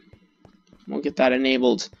that up. We'll get that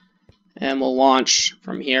enabled, and we'll launch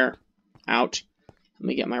from here out. Let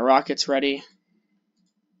me get my rockets ready.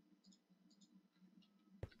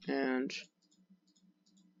 And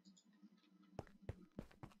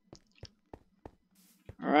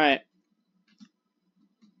all right.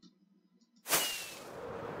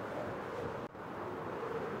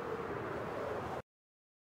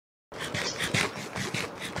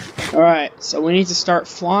 Alright, so we need to start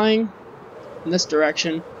flying in this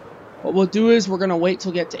direction. What we'll do is we're going to wait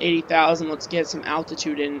till we get to 80,000. Let's get some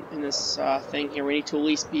altitude in this thing here. We need to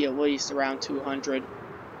be at least around 200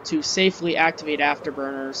 to safely activate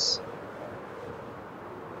afterburners.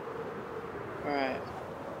 Alright.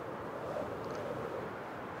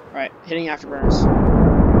 Alright, hitting afterburners.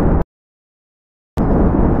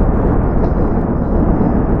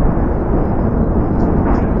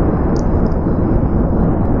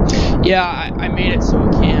 Yeah, I made it so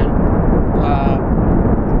it can.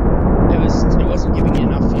 It wasn't giving me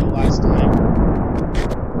enough fuel last time.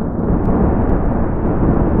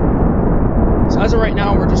 So as of right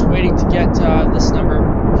now, we're just waiting to get this number.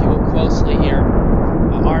 If you look closely here,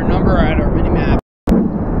 our number at our minimap.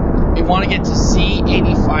 We want to get to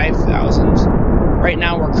C85,000. Right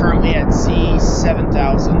now, we're currently at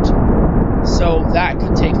C7,000. So that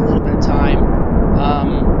could take a little bit of time.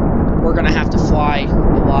 We're going to have to fly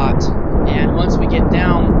a lot, and once we get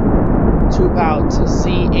down to about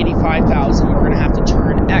C85,000, we're going to have to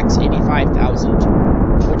turn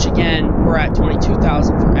X85,000, which again, we're at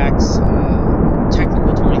 22,000 for X,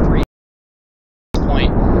 technically 23 at this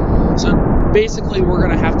point. So basically, we're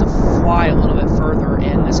going to have to fly a little bit further,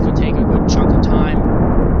 and this could take a good chunk of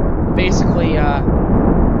time. Basically,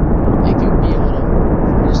 it could be a little...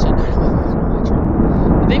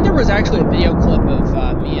 I think there was actually a video clip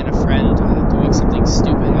of me and a friend doing something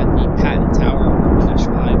stupid at the Patton Tower on Cash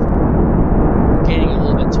Live. We're gaining a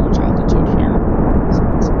little bit too much altitude here, so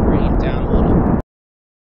let's bring it down a little.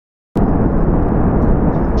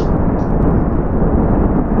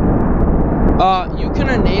 You can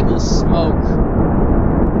enable smoke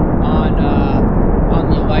on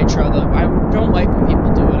the Elytra, though I don't like when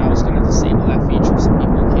people do it. I was going to disable that feature so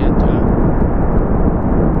people can't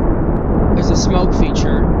there's a smoke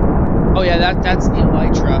feature. Oh yeah, that's the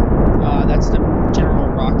Elytra. That's the general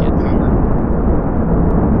rocket power.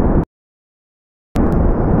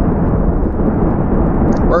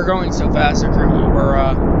 We're going so fast currently.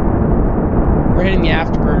 We're hitting the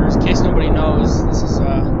afterburners. In case nobody knows, this is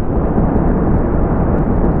how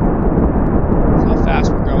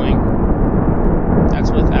fast we're going.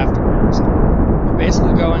 That's with afterburners. We're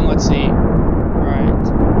basically going, let's see. Alright.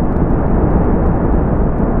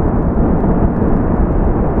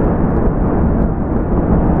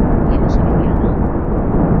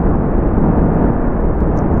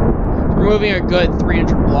 We're moving a good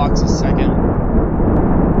 300 blocks a second.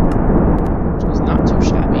 Which was not too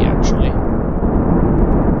shabby, actually.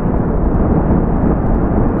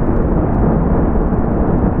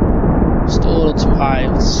 Still a little too high.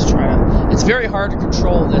 Let's try to... It's very hard to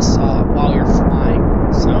control this while you're flying.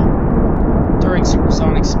 So, during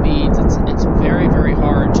supersonic speeds, it's very, very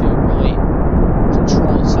hard to really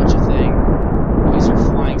control such a thing. Because you're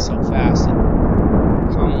flying so fast, and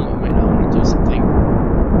commonly you might not want to do something.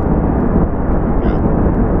 Yeah.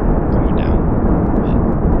 Going down.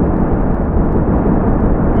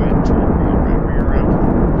 Alright, try to bring it around.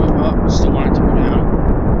 Oh, still want it to go down.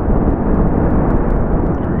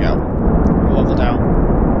 There we go. We're leveled out.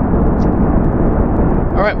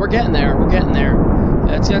 Alright, we're getting there. We're getting there.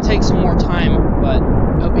 It's going to take some more time, but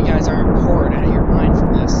I hope you guys aren't bored out of your mind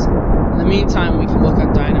from this. In the meantime, we can look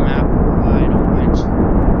on Dynamap. I don't mind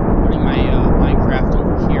putting my Minecraft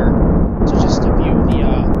over here to just to view the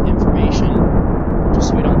information, just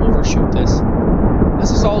so we don't overshoot this.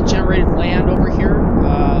 This is all generated land over here.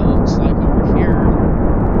 Looks like over here.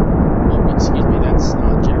 Oh, excuse me, that's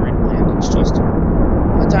not generated land. It's just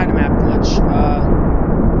a Dynamap glitch.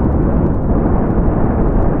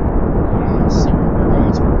 Let's see where we're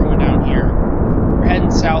going. So we're going down here. We're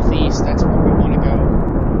heading southeast. That's where we want to go.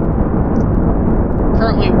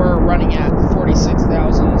 Currently, we're running at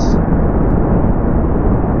 46,000.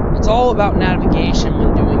 It's all about navigation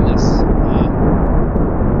when doing this,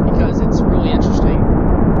 because it's really interesting.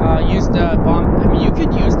 Use the bomb. I mean, you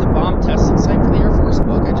could use the bomb testing site for the Air Force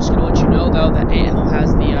book. I'm just gonna let you know though that AL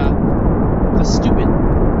has the stupid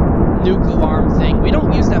nuke alarm thing. We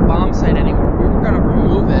don't use that bomb site anymore. We were gonna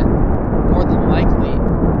remove it more than likely,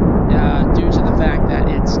 due to the fact that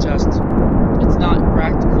it's not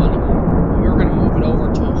practical anymore. We were gonna move it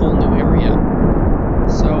over to a whole new area,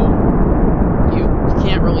 so you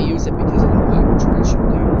can't really use it because of the lag. We're trying to shoot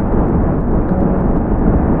down,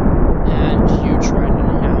 and you tried it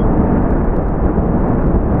anyhow.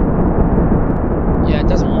 Yeah, it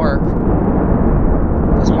doesn't work.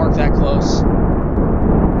 It doesn't work that close.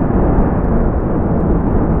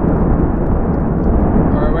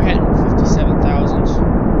 Alright, we're heading 57,000.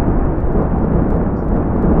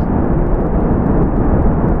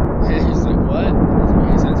 He's like, what? That doesn't make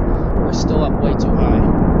any sense. We're still up way too high.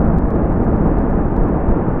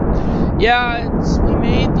 Yeah, we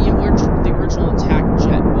made the original attack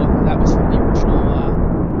jet book. That was from the original,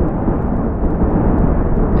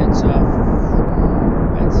 it's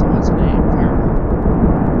what's the name? Fireball.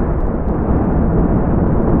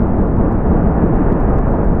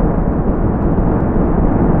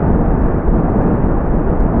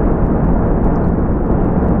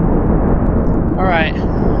 Alright,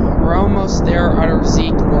 we're almost there at our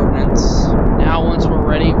Z coordinates. Now, once we're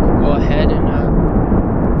ready, we'll go ahead and,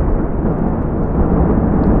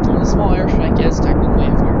 a small airstrike is technically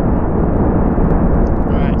a fire.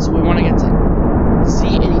 Alright, so we want to get to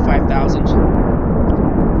Z85,000.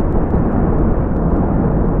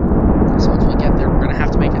 So once we get there, we're going to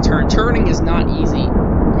have to make a turn. Turning is not easy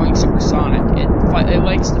going supersonic. It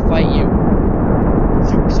likes to fight you.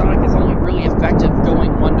 Supersonic is only really effective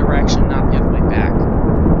going one direction, not the other way back.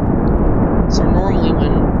 So normally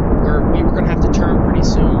when we were going to have to turn pretty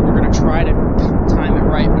soon, we're going to try to time it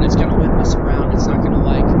right, but it's going to whip us around. It's not going to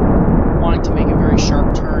like wanting to make a very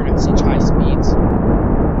sharp turn at such high speeds. So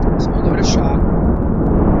we'll give it a shot.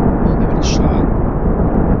 We'll give it a shot.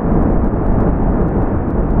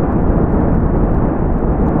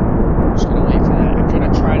 Just going to wait for that. I'm going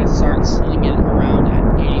to try to start slinging it around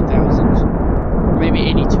at 80,000. Or maybe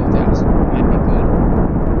 82,000. Might be good.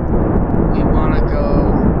 We want to go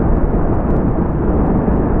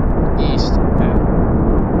east. Okay.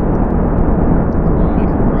 We'll make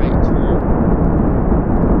a right turn.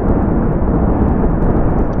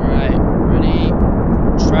 Alright, ready?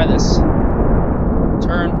 Let's try this.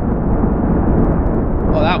 Turn.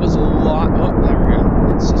 Well, that was a lot. Oh, there we go.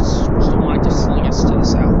 It's still wanting to sling us to the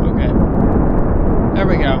south. Okay. There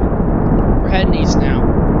we go. We're heading east now.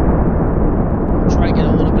 I'll try to get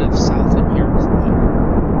a little bit of south in here as well.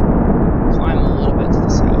 Climb a little bit to the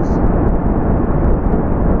south.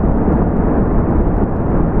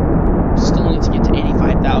 Still need to get to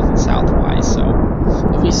 85,000 southwise, so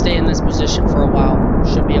if we stay in this position for a while, we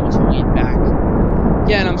should be able to lead back.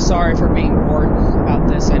 Again, I'm sorry for being bored about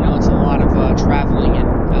this. I know it's a lot of traveling, and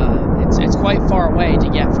it's quite far away to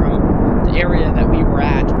get from the area that we were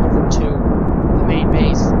at over to the main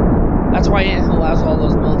base. That's why Anthill has all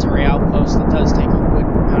those military outposts. It does take a good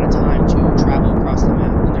amount of time to travel across the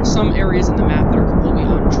map. And there's some areas in the map that are completely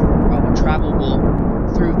untravelable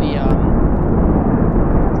through the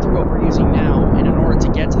through what we're using now. And in order to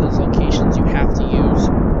get to those locations, you have to use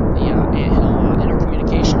the Anthill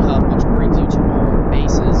intercommunication hub, which brings you to all our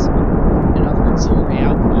bases and other auxiliary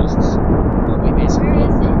outposts, where we basically. Where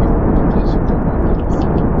is the communication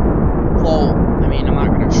hub? Well, I mean, I'm not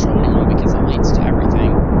going to show anyone because it leads to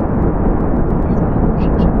everything.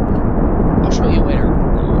 I'll show you later.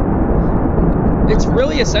 It's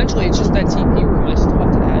really essentially, it's just that TP room. I still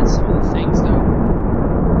have to add some of the things though.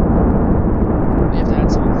 We have to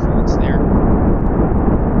add some of the faults there.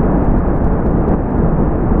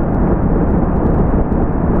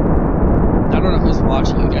 I don't know who's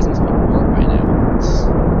watching. You guys must be bored by now.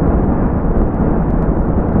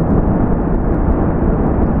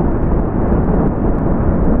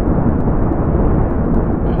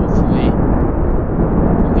 Hopefully,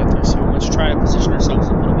 we'll get there soon. Let's try to position ourselves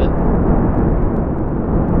a little bit.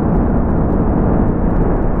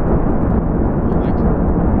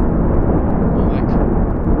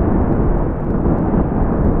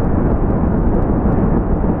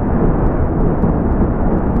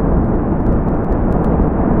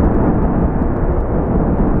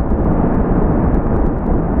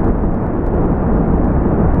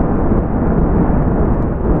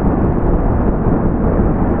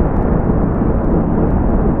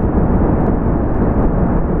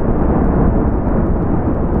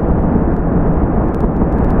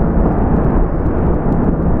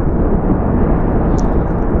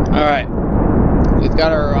 Alright, we've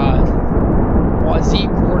got our Z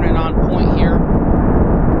coordinate on point here.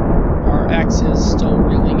 Our X is still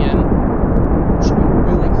reeling in. Should be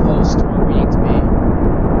really close to where we need to be.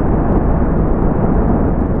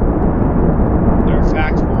 Matter of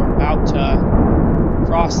fact, we're about to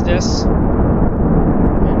cross this,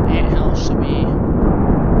 and Anthill should be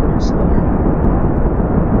here somewhere.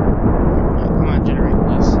 Oh, come on, generate,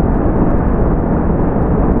 please.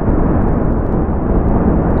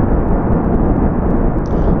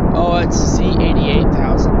 Oh, it's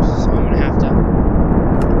C88,000, so I'm gonna have to.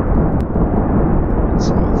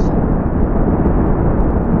 South.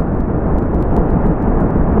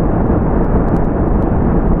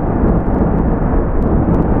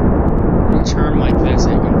 When you turn like this, it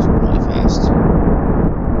goes really fast.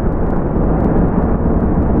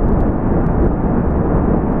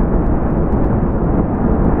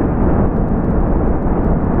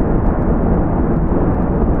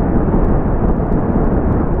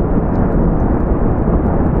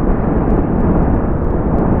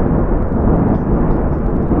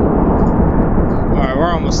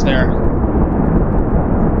 Almost there. In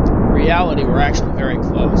reality, we're actually very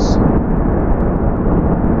close.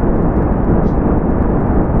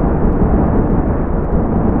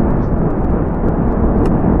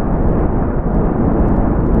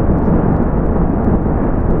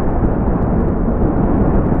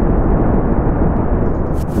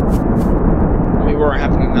 We weren't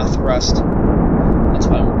having enough thrust. That's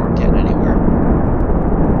why we weren't getting anywhere.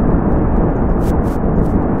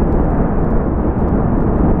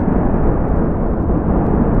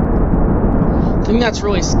 The thing that's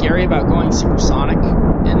really scary about going supersonic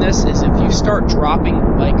in this is if you start dropping,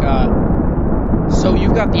 like, so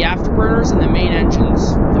you've got the afterburners and the main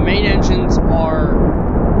engines. The main engines are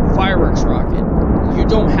fireworks rocket. You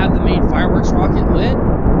don't have the main fireworks rocket lit,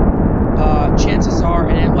 chances are,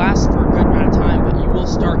 and it lasts for a good amount of time, but you will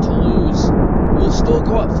start to lose. You'll still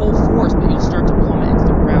go at full force, but you'll start to plummet into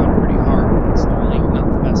the ground pretty hard. It's normally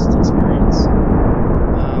not the best experience.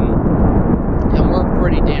 And we're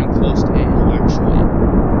pretty damn close to Anthill, actually.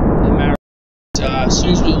 No matter as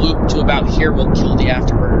soon as we loop to about here, we'll kill the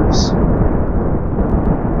afterburners.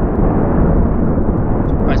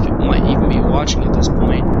 Surprised people might even be watching at this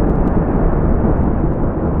point.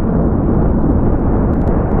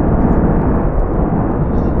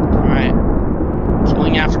 Alright.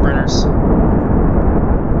 Killing afterburners.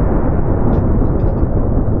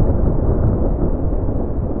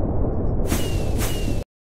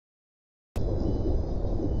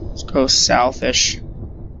 Go southish.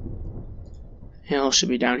 Hill should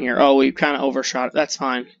be down here. Oh, we kind of overshot it. That's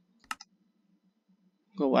fine.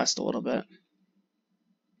 Go west a little bit.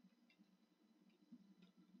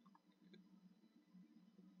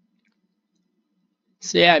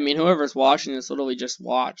 So yeah, I mean, whoever's watching this literally just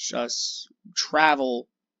watched us travel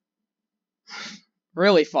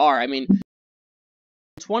really far. I mean,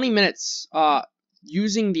 20 minutes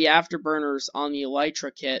using the afterburners on the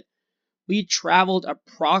Elytra kit, we traveled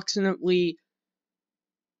approximately,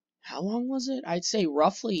 how long was it? I'd say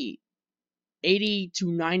roughly 80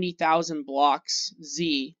 to 90,000 blocks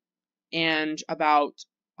Z and about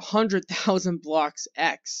 100,000 blocks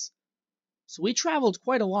X. So we traveled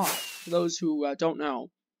quite a lot, for those who don't know.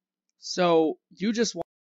 So you just watch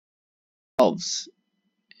elves,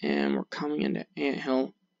 and we're coming into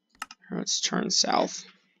Anthill. Let's turn south.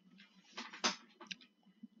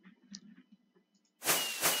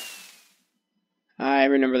 I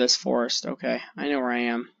remember this forest. Okay, I know where I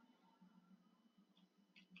am.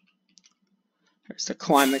 There's the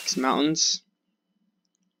Climax Mountains.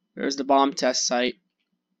 There's the bomb test site.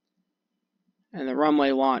 And the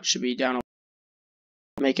runway launch should be down.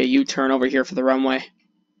 Make a U-turn over here for the runway.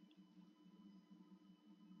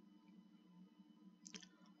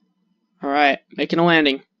 Alright, making a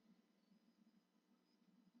landing.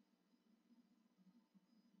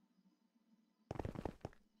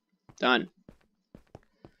 Done.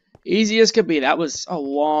 Easy as could be. That was a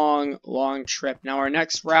long, long trip. Now our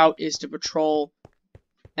next route is to patrol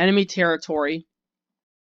enemy territory.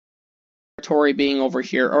 Territory being over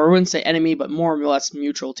here. Or I wouldn't say enemy, but more or less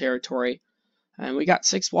mutual territory. And we got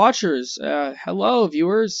 6 watchers. Hello,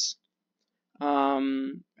 viewers.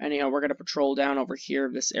 Anyhow, we're going to patrol down over here,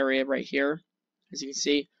 this area right here. As you can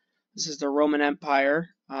see, this is the Roman Empire.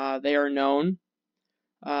 They are known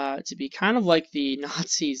to be kind of like the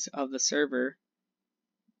Nazis of the server.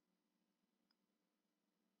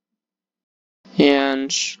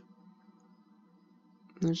 And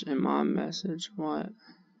there's a mom message. What?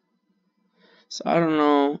 So I don't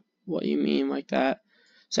know what you mean like that.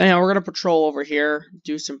 So anyhow, we're going to patrol over here,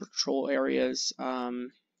 do some patrol areas,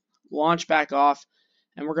 launch back off,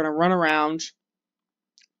 and we're going to run around,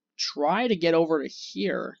 try to get over to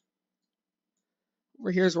here.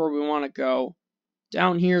 Over here's where we want to go.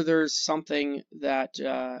 Down here there's something that,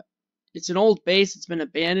 it's an old base, it's been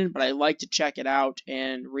abandoned, but I like to check it out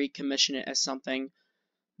and recommission it as something.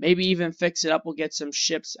 Maybe even fix it up. We'll get some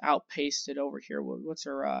ships outpasted over here. What's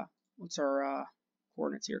our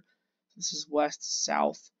coordinates here? This is west,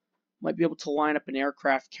 south. Might be able to line up an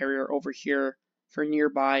aircraft carrier over here for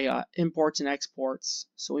nearby imports and exports.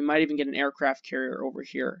 So we might even get an aircraft carrier over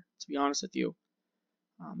here, to be honest with you.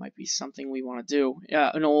 Might be something we want to do.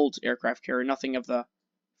 Yeah, an old aircraft carrier, nothing of the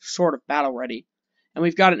sort of battle ready. And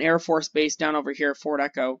we've got an Air Force base down over here, Fort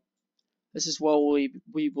Echo. This is where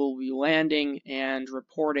we will be landing and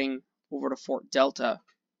reporting over to Fort Delta,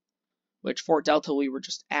 which Fort Delta we were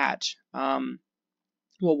just at.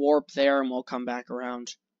 We'll warp there and we'll come back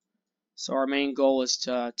around. So our main goal is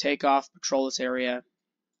to take off, patrol this area,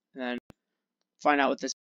 and then find out what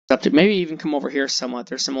this is up to. Maybe even come over here somewhat.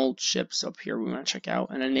 There's some old ships up here we want to check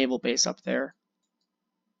out, and a naval base up there.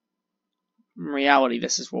 In reality,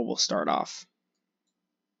 this is where we'll start off.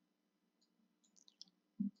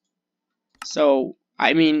 So,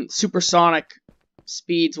 I mean, supersonic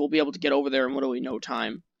speeds, we'll be able to get over there in literally no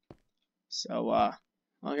time. So,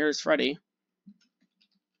 well, here's Freddy.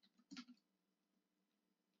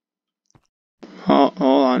 Oh,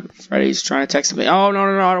 hold on. Freddy's trying to text me. Oh, no,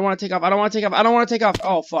 I don't want to take off. I don't want to take off.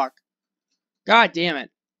 Oh, fuck. God damn it.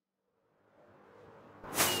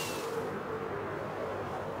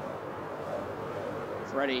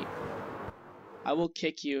 Freddy, I will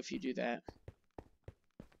kick you if you do that.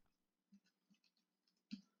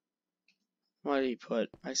 What did he put?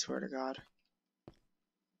 I swear to God.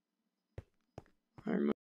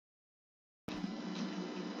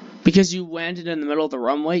 Because you landed in the middle of the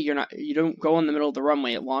runway, you don't go in the middle of the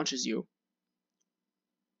runway, it launches you.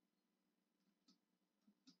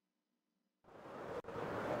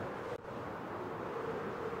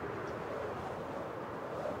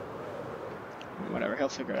 Whatever, he'll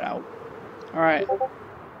figure it out. Alright.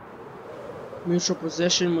 Mutual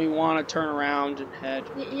position, we want to turn around and head.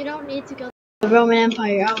 You don't need to go to the Roman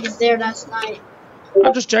Empire. I was there last night.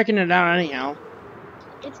 I'm just checking it out anyhow.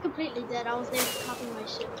 It's completely dead. I was there to copy my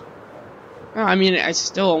ship. Oh, I mean, I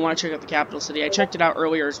still want to check out the capital city. I checked it out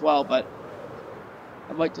earlier as well, but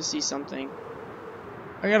I'd like to see something.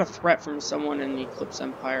 I got a threat from someone in the Eclipse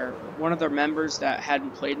Empire. One of their members that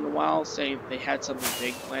hadn't played in a while saying they had something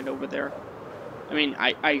big planned over there. I mean,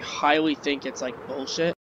 I highly think it's like bullshit,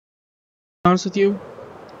 to be honest with you.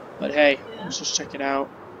 But hey, let's just check it out.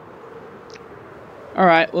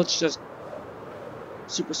 Alright, let's just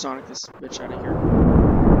supersonic this bitch out of here.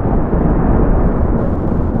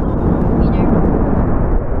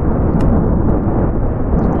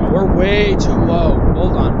 Way too low.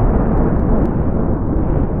 Hold on.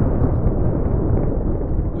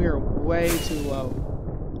 We are way too low.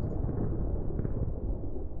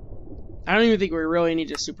 I don't even think we really need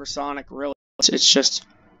a supersonic, really. It's just,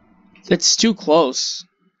 it's too close,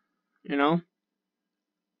 you know?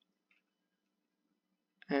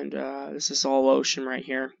 And this is all ocean right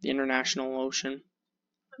here, the international ocean.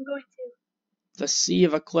 I'm going to. The Sea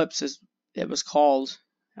of Eclipse is it was called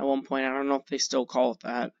at one point. I don't know if they still call it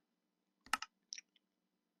that.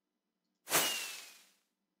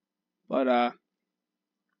 But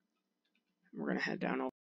we're gonna head down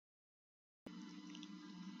over.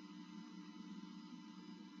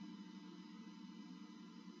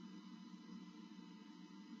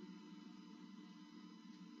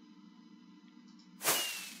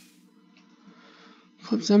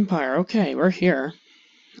 Eclipse Empire. Okay, we're here.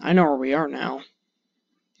 I know where we are now.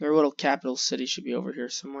 Their little capital city should be over here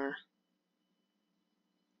somewhere.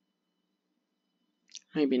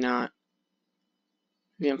 Maybe not.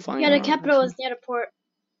 Maybe I'm flying. Yeah, the capital is near the port.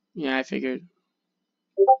 Yeah, I figured.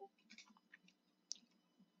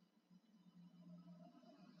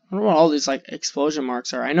 I wonder what all these like explosion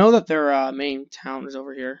marks are. I know that their main town is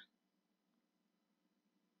over here.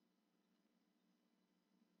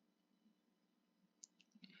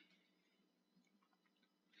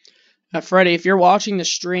 Freddie, if you're watching the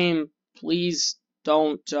stream, please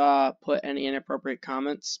don't put any inappropriate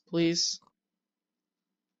comments, please.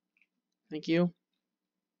 Thank you.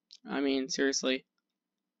 I mean, seriously,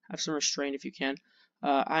 have some restraint if you can.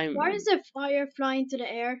 Why is there fire flying to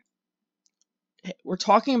the air? We're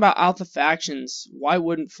talking about alpha factions. Why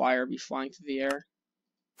wouldn't fire be flying through the air?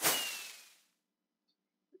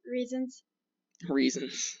 Reasons.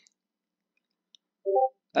 Reasons.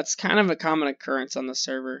 That's kind of a common occurrence on the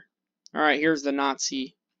server. Alright, here's the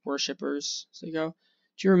Nazi worshippers. So you go.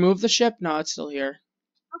 Did you remove the ship? No, it's still here.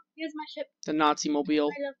 Oh, here's my ship. The Nazi mobile.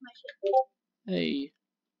 I love my ship. Hey.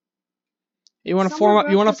 You want to form up?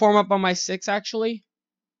 You want to form up on my 6 actually?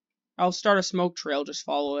 I'll start a smoke trail. Just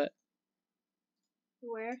follow it.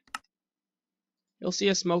 Where? You'll see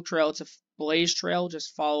a smoke trail. It's a blaze trail.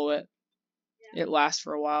 Just follow it. Yeah. It lasts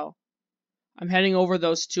for a while. I'm heading over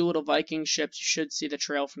those 2 little Viking ships. You should see the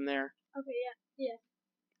trail from there. Okay, yeah.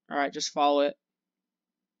 Alright, just follow it.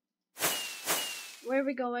 Where are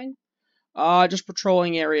we going? Just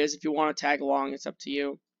patrolling areas. If you want to tag along, it's up to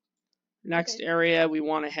you. Next area we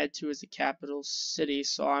want to head to is the capital city.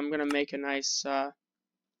 So I'm going to make a nice, hold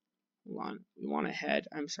on. We want to head,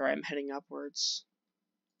 I'm heading upwards.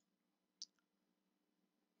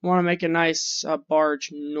 We want to make a nice barge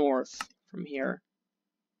north from here.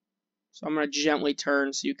 So I'm going to gently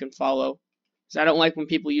turn so you can follow. Because I don't like when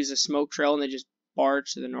people use a smoke trail and they just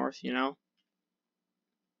barge to the north, you know?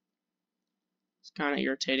 It's kind of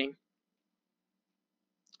irritating.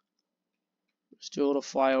 Just do a little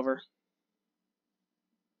flyover.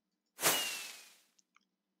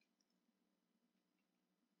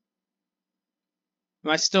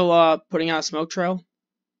 Am I still putting out a smoke trail?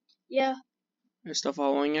 Yeah. Are you still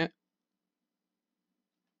following it?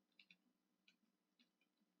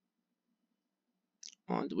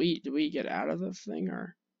 Do we get out of the thing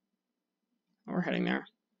or? Oh, we're heading there.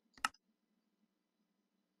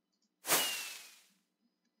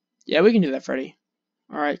 Yeah, we can do that, Freddy.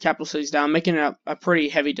 Alright, capital city's down. Making a pretty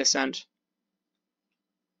heavy descent.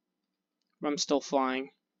 But I'm still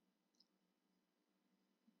flying.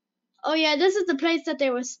 Oh yeah, this is the place that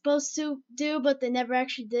they were supposed to do, but they never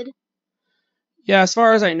actually did. Yeah, as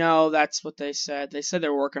far as I know, that's what they said. They said they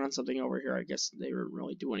were working on something over here. I guess they didn't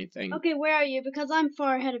really do anything. Okay, where are you? Because I'm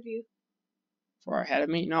far ahead of you. Far ahead of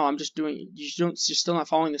me? No, I'm just doing. You're still not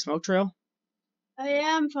following the smoke trail? I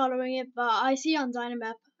am following it, but I see on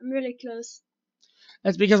Dynamap. I'm really close.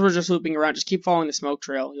 That's because we're just looping around. Just keep following the smoke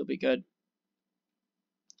trail. You'll be good.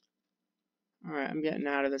 Alright, I'm getting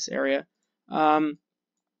out of this area. I'm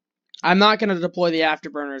not going to deploy the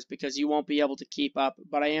afterburners because you won't be able to keep up,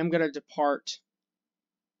 but I am going to depart.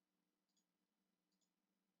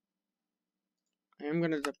 I am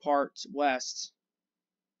going to depart west.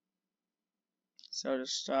 So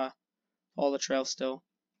just follow the trail still.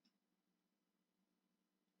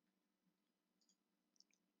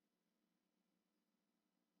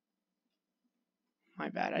 My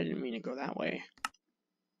bad, I didn't mean to go that way.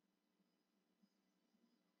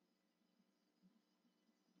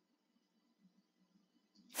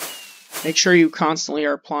 Make sure you constantly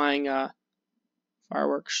are applying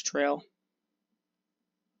fireworks trail.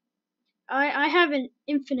 I have an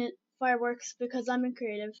infinite fireworks because I'm in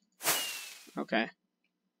creative. Okay.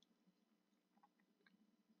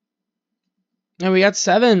 And we got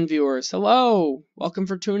 7 viewers. Hello! Welcome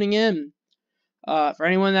for tuning in. For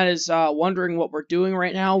anyone that is wondering what we're doing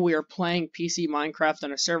right now, we are playing PC Minecraft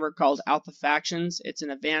on a server called Alpha Factions. It's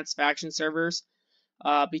an advanced faction servers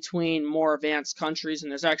between more advanced countries,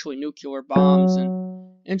 and there's actually nuclear bombs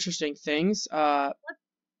and interesting things. Why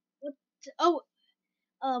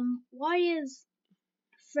is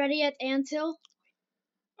Freddy at Anthill?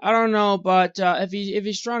 I don't know, but if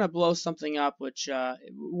he's trying to blow something up, which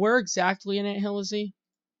where exactly in Ant Hill is he?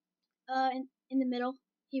 In the middle,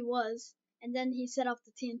 he was, and then he set off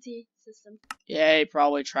the TNT system. Yeah, he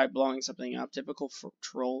probably tried blowing something up. Typical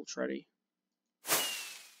troll, Freddy.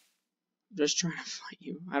 Just trying to fight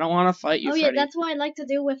you. I don't want to fight you, Oh yeah, Freddy. that's what I like to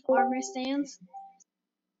do with armor stands.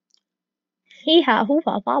 Hee ha hoo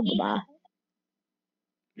ha ba ba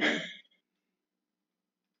ba.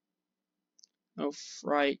 No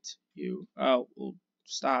fright, you. Oh, well,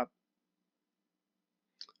 stop.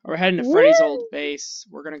 We're heading to Freddy's old base.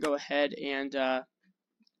 We're gonna go ahead and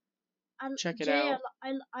check it Jay, out.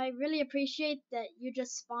 I really appreciate that you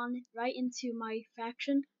just spawned right into my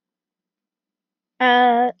faction.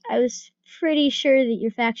 I was pretty sure that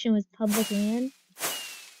your faction was public land.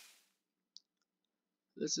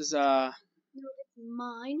 This is No, it's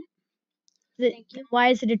mine. Thank you. Why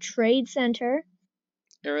is it a trade center?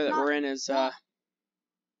 area that we're in is old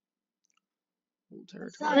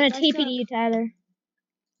territory. I'm gonna TP to you, Tyler.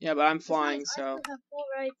 Yeah, but I'm flying, I so. still have full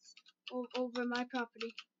rights over my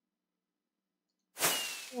property.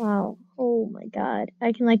 Wow. Oh my god.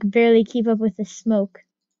 I can like barely keep up with the smoke.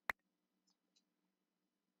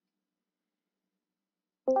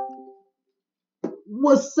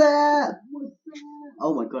 What's up?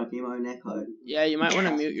 Oh my god, I hear my own echo. Yeah, you might want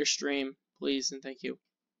to mute your stream, please, and thank you.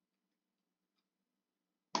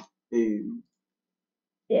 Boom.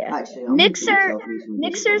 Yeah. Actually, I'm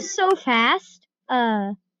Mixer's so fast,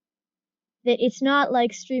 that it's not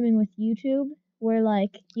like streaming with YouTube, where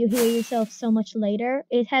like you hear yourself so much later.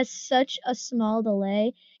 It has such a small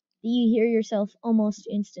delay that you hear yourself almost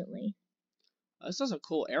instantly. This is a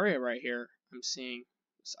cool area right here. I'm seeing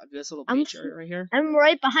this little beach area right here. I'm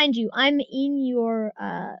right behind you. I'm in your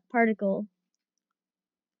particle.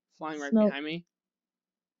 Flying right Smoke. behind me.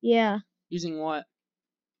 Yeah. Using what?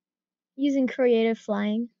 Using creative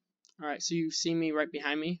flying. Alright, so you see me right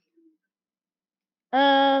behind me?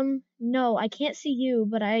 No, I can't see you,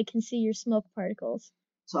 but I can see your smoke particles.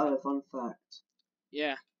 Tyler, fun fact.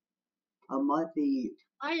 Yeah. I might be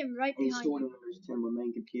I am right behind installing you. Windows 10 on my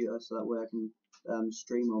main computer so that way I can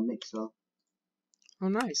stream on Mixer. Oh,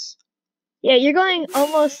 nice. Yeah, you're going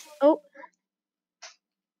almost. Oh.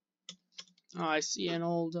 Oh, I see an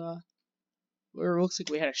old, where it looks like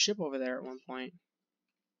we had a ship over there at one point.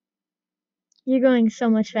 You're going so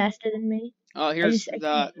much faster than me. Oh, here's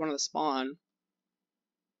one of the spawn.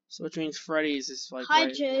 So which means Freddy's is like Hi,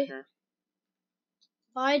 right Jay. here.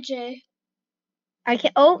 Bye, Jay. I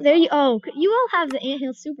can't. Oh, there you. Oh, you all have the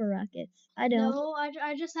anthill super rockets. I don't. No,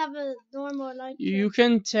 I just have a normal light. You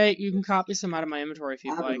can copy some out of my inventory if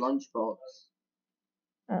you'd I have like. a lunchbox.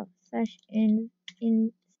 Oh, slash in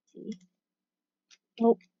C.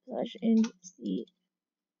 Oh, slash in C.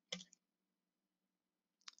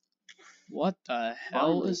 What the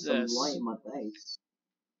hell is some this? light in my base.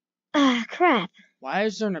 Ah, crap. Why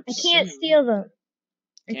is there an I obsidian? can't steal them.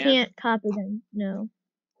 I Can't? can't copy them. No.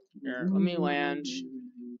 Here, let me land.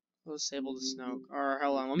 We'll disable the snow. Or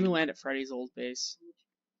hold on, let me land at Freddy's old base.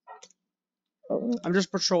 Oh, I'm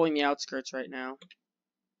just patrolling the outskirts right now.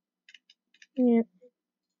 yeah.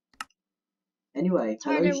 Anyway,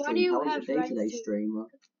 Tyler, hello why do stream. you How was have your day-to-day rights to streamer?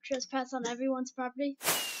 trespass on everyone's property?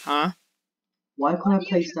 Huh? Why can't I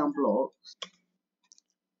place down blocks?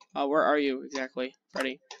 Where are you exactly,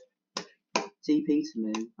 Freddy? TP to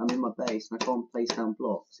me. I'm in my base and I can't place down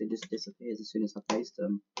blocks. It just disappears as soon as I place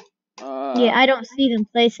them. Yeah, I don't see them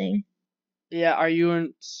placing. Yeah, are you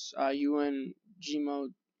in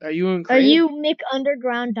Gmode? Are you in Are creative? you Mick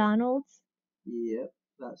Underground Donalds? Yep,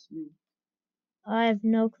 that's me. I have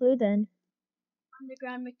no clue then.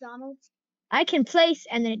 Underground McDonald's? I can place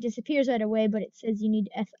and then it disappears right away, but it says you need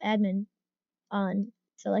admin on.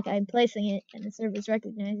 So like I'm placing it and the server's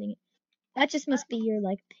recognizing it. That just must be your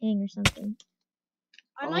like ping or something.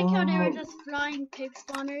 I like how they were just flying pig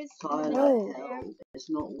spawners. Tyler, hell, it's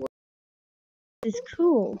not working. It's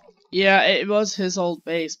cool. Yeah, it was his old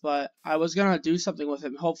base, but I was gonna do something with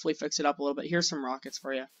him. Hopefully fix it up a little bit. Here's some rockets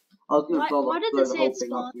for you. I was gonna blow Why does the it say whole it's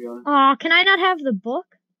thing up, spawned? to be honest. Aw, can I not have the book?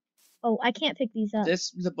 Oh, I can't pick these up.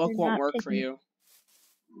 The book They're won't not work for picking. you.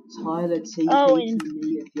 Tyler, TP Oh, to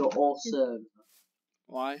me if you're awesome.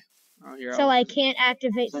 Why? Oh, here. So I can't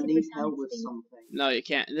activate I need supersonic help with speed. something. No, you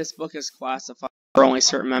can't. This book is classified for only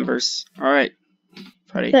certain members. All right,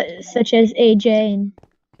 Freddy. Such as AJ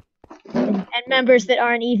and members that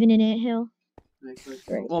aren't even in Anthill.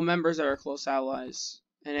 Right. Well, members that are close allies.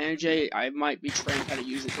 And NJ, I might be trained how to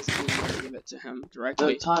use it because I'm going to give it to him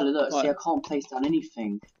directly. Look, Tyler, look, What? see, I can't place down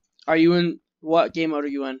anything. Are you in what game mode are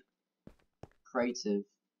you in? Creative.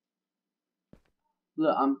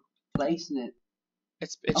 Look, I'm placing it.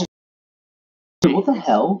 It's What the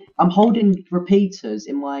hell? I'm holding repeaters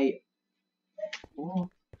in my... What?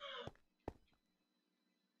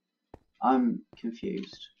 I'm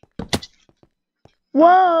confused.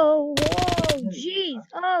 Whoa, jeez.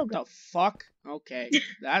 Oh, The fuck? Okay,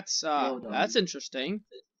 that's Well done. that's interesting.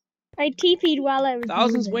 I TP'd while I was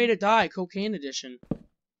Thousands moving. Way to Die, Cocaine Edition.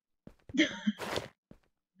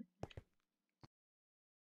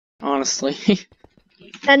 Honestly.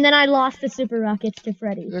 And then I lost the super rockets to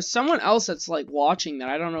Freddy. There's someone else that's like watching that.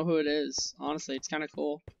 I don't know who it is. Honestly, it's kind of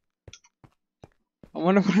cool. I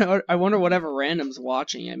wonder whatever random's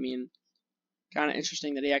watching. I mean, kind of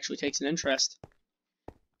interesting that he actually takes an interest.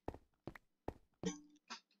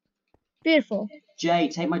 Beautiful. Jay,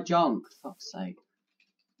 take my junk. Fuck's sake.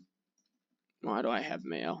 Why do I have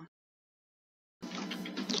mail?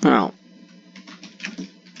 Oh,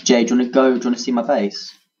 Jay, do you wanna go? Do you wanna see my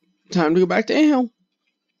base? time to go back to Hill.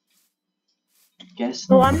 Guess.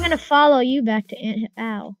 Oh, I'm gonna follow you back to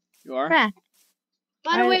Ow. You are? Crap.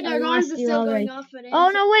 By the way, I their alarms lost are you still already. going off. Oh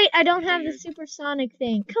no, wait! I don't have the supersonic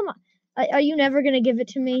thing. Come on. Are you never gonna give it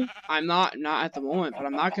to me? I'm not at the moment, but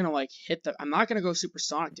I'm not gonna like I'm not gonna go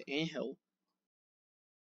supersonic to Anthill.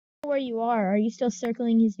 Where you are? Are you still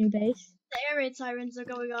circling his new base? The air raid sirens are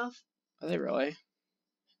going off. Are they really?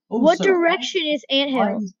 Also, What direction is Why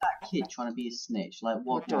Anthill? is that kid trying to be a snitch? Like,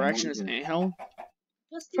 What direction is Anthill?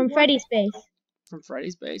 Just do From one. Freddy's base. From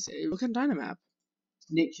Freddy's base. Hey, look at Dynamap.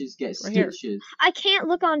 Snitches get Right here. stitches. I can't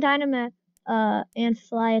look on Dynamap and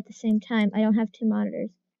fly at the same time. I don't have two monitors.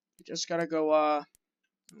 You just gotta go.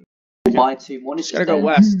 Buy two monitors. Just gotta go then.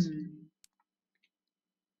 west.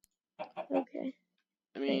 Okay.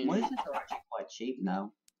 I mean, Monitors are actually quite cheap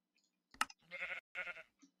now.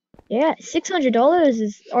 Yeah, $600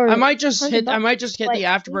 is. Or I might just hit. $100. I might just hit Like- the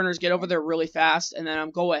afterburners, get over there really fast, and then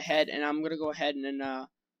I'm gonna go ahead and then I'll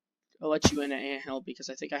let you in at Anthill because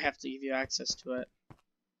I think I have to give you access to it.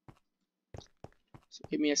 So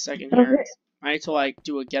give me a second here. Okay. I need to like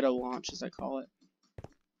do a ghetto launch, as I call it.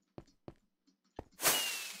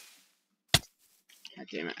 God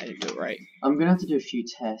damn it! I didn't do it right. I'm gonna have to do a few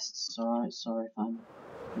tests. Alright, sorry if I'm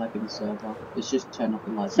lagging the server. It's just turn off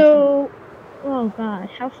the lights. So, oh god,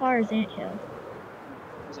 how far is Anthill?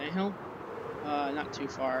 Is Anthill? Not too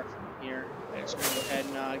far from here. I'm just gonna go ahead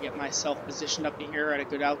and get myself positioned up in here at a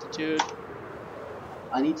good altitude.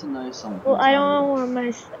 I need to know something. Well, I don't know where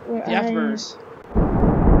my where The afterburners.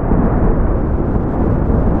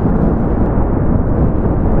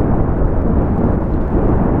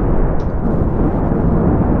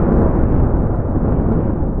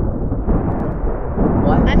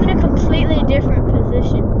 I'm in a completely different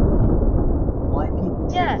position. White people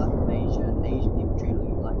treat Yeah. like I'm Asian. Asian people treat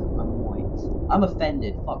me like I'm white. I'm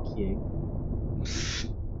offended. Fuck you.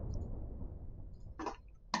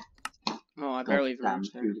 Oh, I barely even Goddamn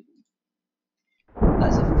reached there. food.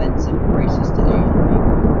 That's offensive, racist to Asian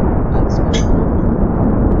people. That's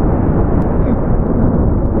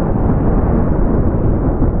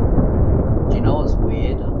Do you know what's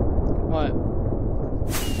weird? What?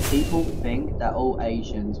 People think that all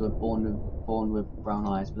Asians were born with brown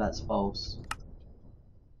eyes, but that's false.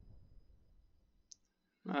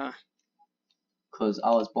 Because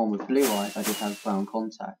I was born with blue eyes, I just have brown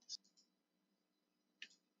contacts.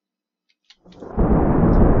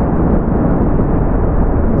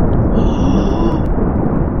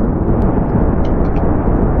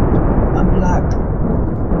 I'm black.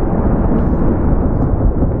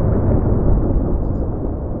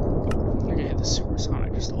 I'm gonna hit the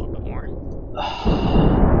supersonic just a little bit more.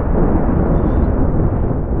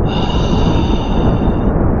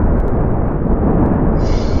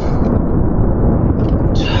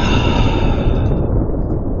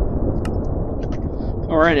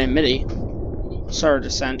 We're in a MIDI. Start our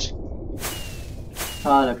descent.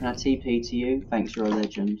 Tyler, can I TP to you? Thanks, you're a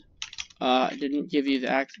legend. I didn't give you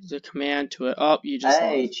the command to it. Oh, you just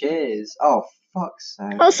Hey, lost. cheers. Oh, fuck's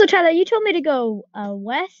sake. Also, Tyler, you told me to go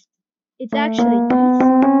west. It's actually east. Is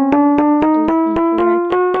the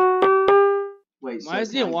correct. Wait, Why is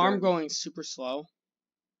the alarm going super slow?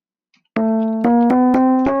 Can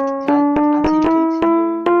I TP to you?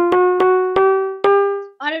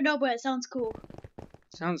 I don't know, but it sounds cool.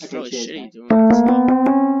 Sounds Okay, really cheers, shitty mate. doing that slow.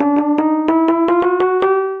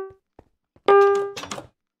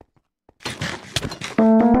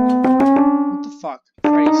 What the fuck?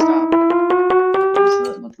 Freddy, stop. What's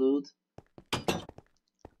that, my dude?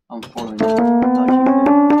 I'm following you. How do you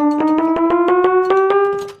feel?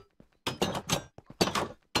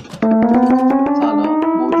 Tyler,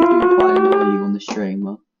 what would you do if I annoy you on the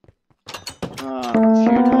stream?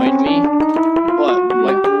 If you annoyed me? What?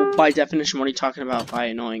 Like, by definition, what are you talking about by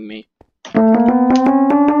annoying me?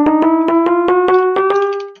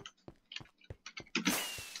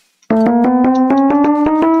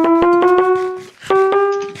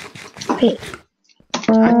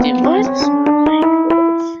 Goddamn What? noises.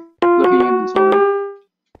 Look at your inventory.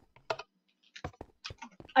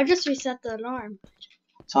 I just reset the alarm.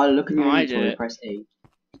 Tyler, look at your Oh, I did inventory. it. Press E.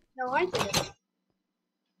 No, I did it.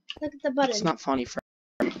 Look at the button. It's not funny,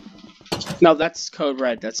 Freddy. No, that's code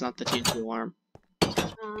red. That's not the TNT alarm.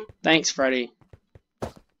 Thanks, Freddy.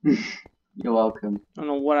 You're welcome. I don't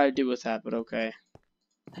know what I'd do with that, but okay.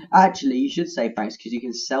 Actually, you should say thanks because you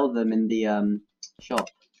can sell them in the shop.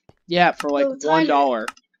 Yeah, for like So, Tyler,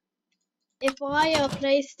 $1. If I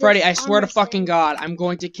place this Freddy, I swear to armor fucking stand- God, I'm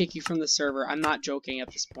going to kick you from the server. I'm not joking at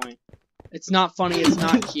this point. It's not funny, it's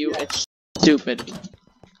not cute, it's stupid.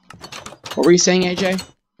 What were you saying, AJ?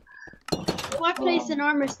 If I place an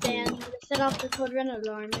armor stand, will it set off the code red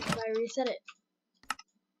alarm if I reset it?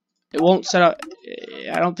 It won't set up...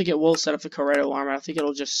 I don't think it will set off the code red alarm. I think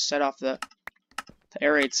it'll just set off the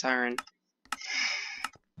air raid siren.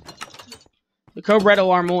 The code red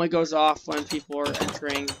alarm only goes off when people are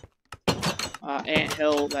entering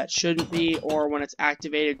anthill that shouldn't be, or when it's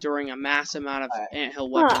activated during a mass amount of anthill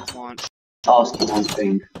weapons launch. Ask you one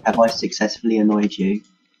thing. Have I successfully annoyed you?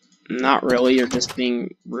 Not really, you're just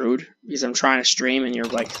being rude, because I'm trying to stream and you're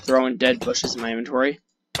like throwing dead bushes in my inventory.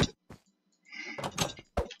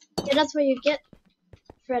 Yeah, that's what you get,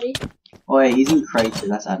 Freddy. Oh wait, he's in creative.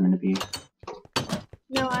 That's admin abuse.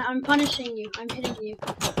 No, I'm punishing you. I'm hitting you.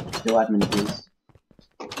 Still admin abuse.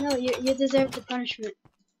 No, you deserve the punishment.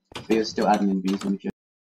 But you're still admin abuse. I'm just...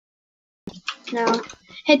 No.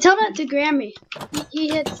 Hey, tell that to Grammy.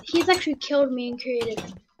 He's actually killed me in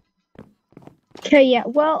creative. Okay, yeah,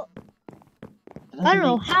 well, I don't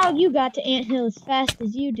know how you got to anthill as fast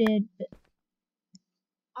as you did, but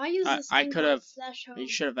I use this I thing could called have. /home. You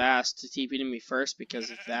should have asked to TP to me first because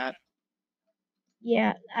of that.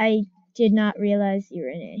 yeah, I did not realize you were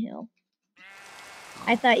in anthill.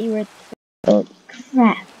 I thought you were. Oh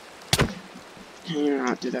crap! Can you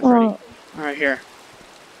not do that, Freddy? Oh, Alright, here.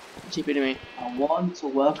 TP to me. I want to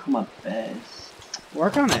work on my best.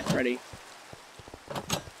 Work on it, Freddy.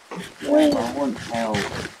 wait. I want help.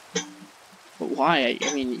 But why?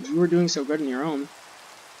 I mean, you were doing so good on your own.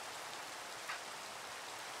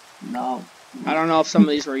 No. I don't know if some of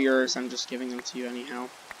these were yours. I'm just giving them to you anyhow.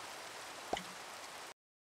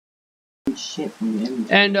 Shit from the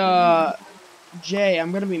inventory. And, Jay,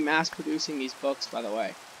 I'm gonna be mass producing these books, by the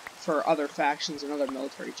way. For other factions and other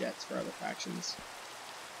military jets for other factions.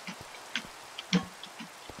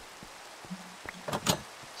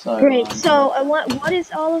 So, Great. So I want. What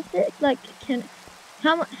is all of this? Like,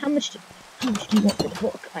 how much do you want for the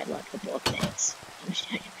book? I like the book. Thanks.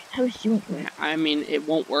 How much do you want for it? I mean, it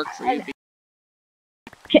won't work for you.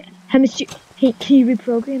 How much do you, hey, can you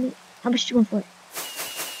reprogram it? How much do you want for it?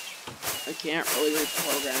 I can't really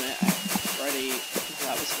reprogram it. Freddy,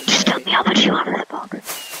 that was for Just tell Jay. me how much you want for the book.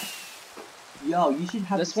 yo, you should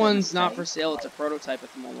have. This one's not for sale. It's a prototype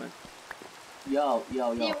at the moment. Yo. See,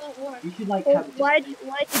 it won't work. You should like Oh, have. why'd you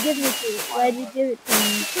give me to it? Why'd you give it to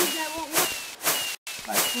me? Because that won't work.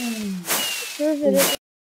 Prove it.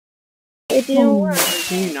 It didn't work.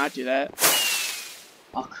 Can you not do that?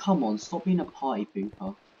 Oh come on! Stop being a party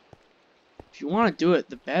pooper. If you want to do it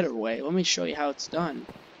the better way, let me show you how it's done.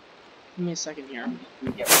 Give me a second here.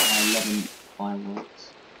 You get my 11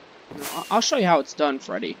 fireworks. No, I'll show you how it's done,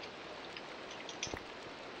 Freddy.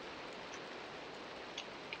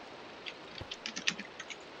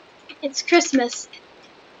 It's Christmas.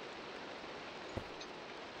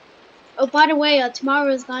 Oh, by the way,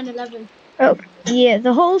 tomorrow is 9/11. Oh, yeah,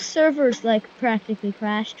 the whole server's like practically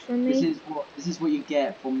crashed for me. This is what you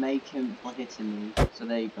get for hitting me. So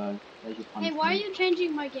there you go. There's your Hey, punishment. why are you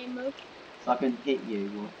changing my game mode? So I can hit you.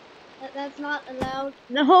 What? That's not allowed.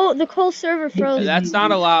 The whole server froze. That's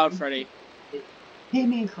not allowed, Freddy. Hit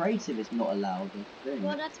me in creative is not allowed.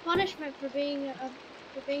 Well, that's punishment for being bad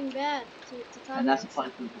to comments. And that's a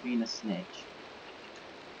punishment for being a snitch.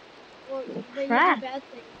 Well, they Crap. do bad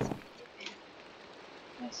things.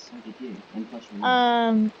 Yes, so did you. And plus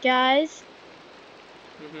you're Guys,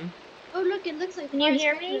 Mm-hmm. Oh, look, it looks like Can you fire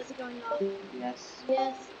hear me? sprinklers are going off. Yes.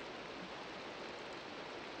 Yes.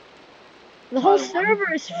 the whole Tyler,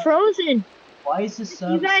 server is frozen. Why is the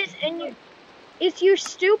server? You guys, it's your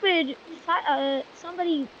stupid.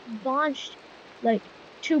 Somebody launched like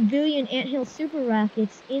 2 billion anthill super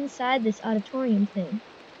rockets inside this auditorium thing.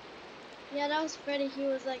 Yeah, that was Freddy. He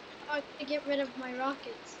was like, oh, I gotta get rid of my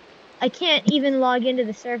rockets. I can't even log into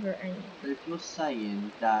the server anymore. So if you're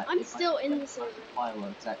saying that I'm if still I in the click server.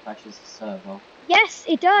 fireworks, that crashes the server. Yes,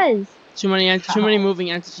 it does. Too many moving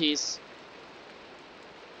entities.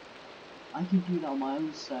 I can do that on my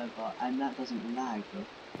own server, and that doesn't lag.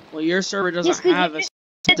 Well, your server Yes, doesn't but have you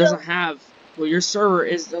a. Doesn't have. Well, your server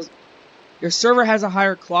does. Your server has a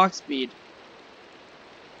higher clock speed.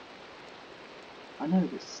 I know,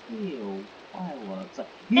 but still, fireworks. Like,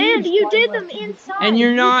 And you did them fireworks in the- inside. And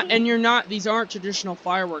you're not, can't- these aren't traditional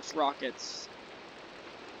fireworks rockets.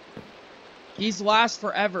 These last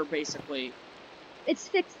forever, basically. It's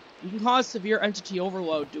fixed. You can cause severe entity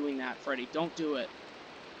overload doing that, Freddy. Don't do it.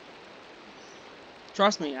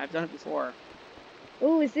 Trust me, I've done it before.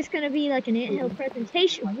 Oh, is this gonna be like an anthill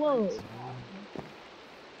presentation? Whoa.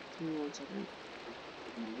 Give me 1 second.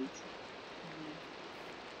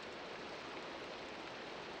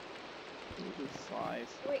 We'll do 5.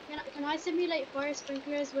 Wait, can I simulate fire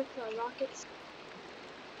sprinklers with rockets?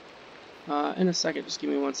 In a second, just give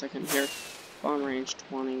me 1 second here. Spawn range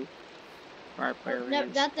 20. Fire player No,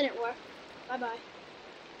 range. that didn't work. Bye bye.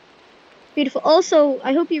 Beautiful. Also,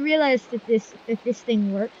 I hope you realize that this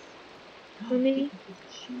thing works for me.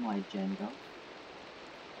 She my agenda.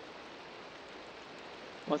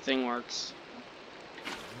 What thing works?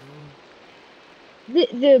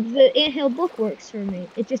 The anthill book works for me.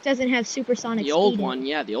 It just doesn't have supersonic The speed. old in one, it.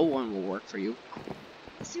 yeah, the old one will work for you.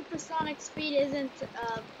 Supersonic speed isn't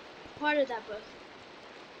part of that book.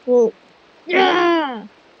 Well, yeah.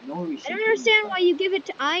 No, we I should don't do understand that. why you give it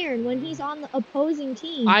to Iron when he's on the opposing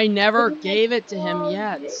team. I never Didn't gave it to him close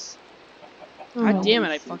yet. it. God Oh. damn it,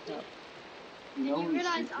 I fucked up. You know And you what we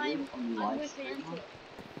realize should do I'm on the live with stream?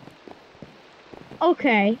 Anthill.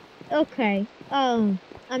 Okay. I'm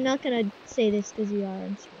not gonna say this because you are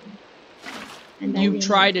on stream. And You that's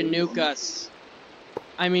tried to the- nuke us.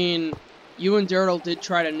 I mean, you and Dirtle did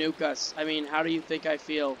try to nuke us. I mean, how do you think I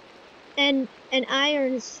feel? And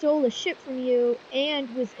Iron stole a ship from you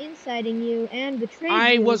and was inciting you and betrayed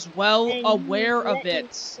I you. was well and aware you of let me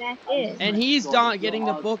it. back in. And he's God, not getting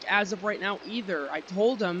the God. book as of right now either. I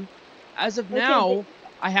told him, as of Okay, now,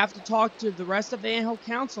 I have to talk to the rest of the Anthill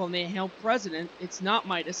Council and the Anthill President. It's not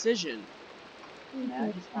my decision. May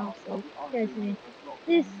I just ask, are we President. arguing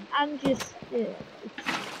This, I'm just,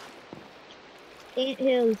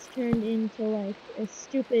 Anthill's turned into like a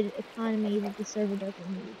stupid economy that the server doesn't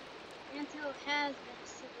need. Anthill has been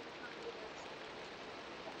super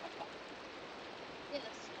Yes.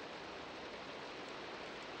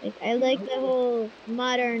 Like, I like the whole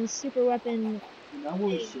modern super weapon You know what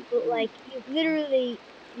we thing, should but do? like, you've literally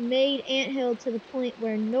made Anthill to the point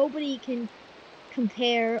where nobody can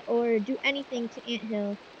compare or do anything to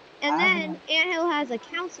Anthill. And then Anthill has a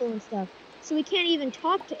council and stuff, so we can't even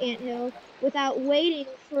talk to Anthill without waiting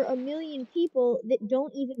for a million people that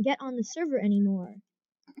don't even get on the server anymore.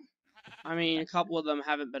 I mean, a couple of them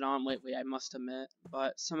haven't been on lately, I must admit,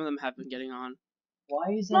 but some of them have been getting on.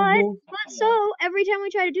 Why is there But wolves here? so every time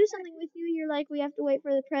we try to do something with you, you're like, we have to wait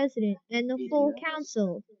for the president and the full Idiots.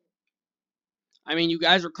 council. I mean, you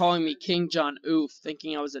guys were calling me King John Oof,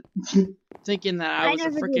 thinking I was thinking that I I was a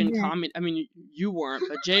never did freaking that. communist. I mean, you weren't,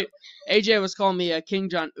 but AJ was calling me a King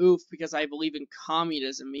John Oof because I believe in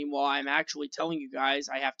communism. Meanwhile, I'm actually telling you guys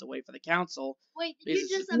I have to wait for the council. Wait, did you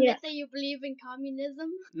Because- just admit that you believe in communism?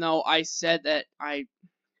 No, I said that I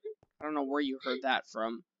don't know where you heard that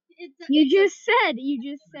from. You just said.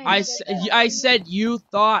 I said you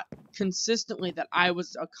thought consistently that I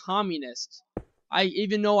was a communist.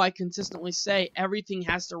 Even though I consistently say everything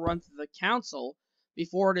has to run through the council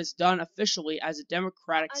before it is done officially as a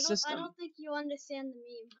democratic system. I don't think you understand the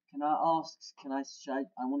meme. Can I ask, I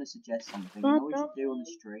want to suggest something. You know what we should do on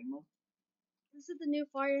the stream? This is the new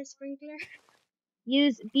fire sprinkler.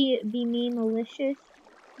 Be me malicious.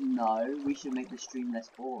 No, we should make the stream less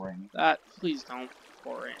boring. Please don't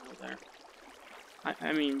pour it in there.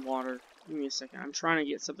 I mean water. Give me a second. I'm trying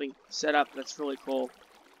to get something set up that's really cool.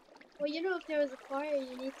 Well, you know, if there was a fire,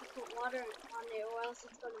 you need to put water on it, or else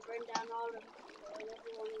it's gonna burn down all of people, and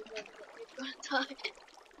everyone is gonna die.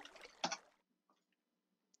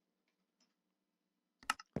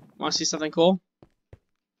 Want to see something cool?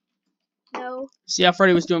 No. See how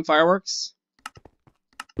Freddy was doing fireworks?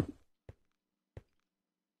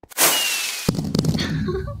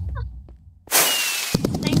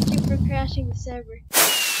 Thank you for crashing the server.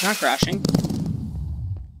 Not crashing.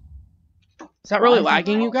 Is that really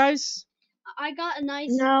lagging, you guys? I got a nice.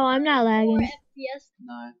 No, I'm not 4 lagging. FPS.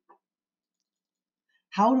 No.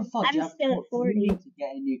 How the fuck I'm do you have still at you 40. need to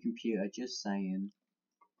get a new computer? Just saying.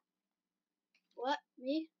 What?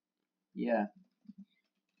 Me? Yeah.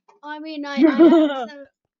 I mean, I got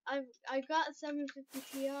a 750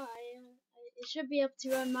 Ti. It should be up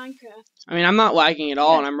to run Minecraft. I mean, I'm not lagging at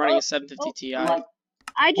all, and I'm running a 750 Ti. Like,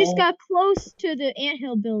 I just got close to the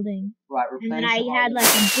anthill building, right, and replace then I your had old- like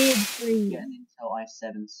a big freeze. Get an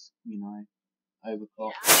Intel i7's, you know,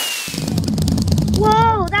 overclock.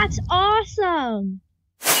 Whoa, that's awesome!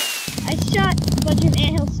 I shot a bunch of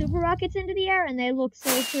anthill super rockets into the air, and they look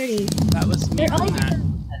so pretty. That was me They're doing that.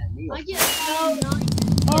 I get 9.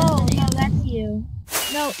 Oh no, that's you.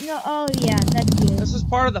 No, oh yeah, that's you. This was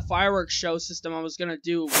part of the fireworks show system I was gonna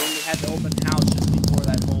do when we had the open house just before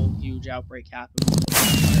that whole huge outbreak happened.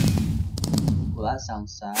 Well, that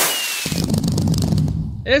sounds sad.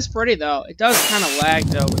 It is pretty though. It does kind of lag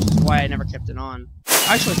though, which is why I never kept it on.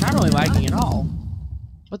 Actually, it's not really lagging at all.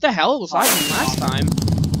 What the hell? It was lagging last time.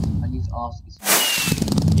 I need to ask you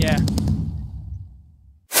something. Yeah.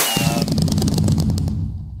 So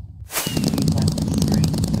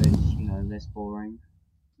it's, you know, less boring.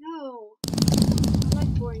 No. I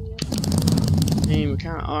like boring you. I mean, we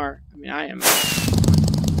kind of are. I mean, I am.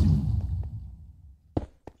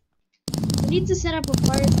 We need to set up a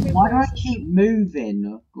fire sprinkler. Why do I keep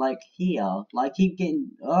moving? Like here? Like keep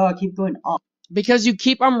getting. Oh, I keep going up. Because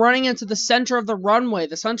I'm running into the center of the runway.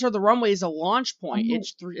 The center of the runway is a launch point. It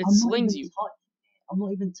slings you. I'm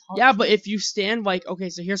not even touching. Yeah, but if you stand like, okay,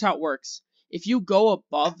 so here's how it works. If you go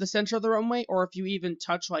above the center of the runway, or if you even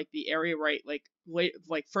touch like the area right, like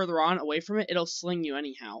further on away from it, it'll sling you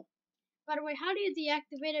anyhow. By the way, how do you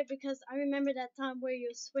deactivate it? Because I remember that time where you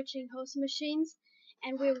were switching host machines,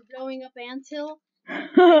 and we were blowing up anthill.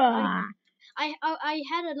 I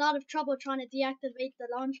had a lot of trouble trying to deactivate the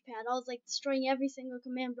launch pad. I was like destroying every single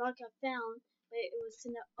command block I found, but it was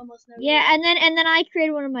almost no Yeah, use. and then I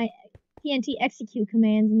created one of my TNT execute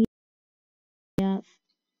commands, and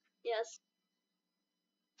Yes.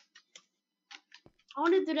 I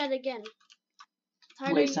want to do that again.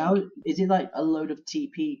 Tyler, Wait, so how, is it like a load of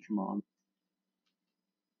TP command?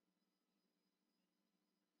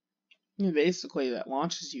 Yeah, basically, that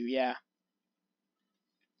launches you. Yeah.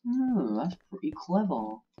 Oh, that's pretty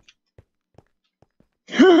clever.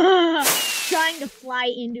 trying to fly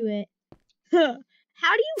into it. How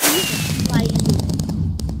do you even fly into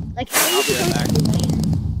it? Like, how are you I'll be right back. supposed to land?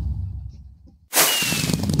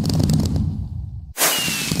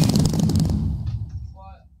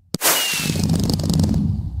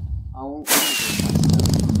 I won't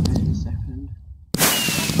myself in a second.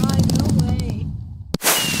 no way.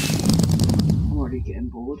 I'm already getting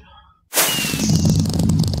bored.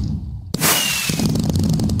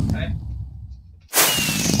 Okay.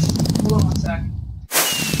 Hold on one sec.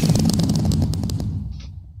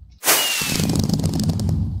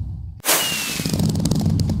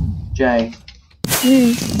 Jay,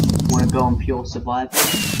 wanna go on pure survival?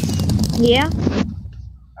 Yeah.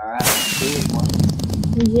 Alright, let's do it, one.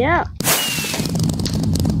 Yeah.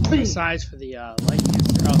 Size for the light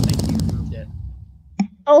canister. Oh, thank you. Removed it.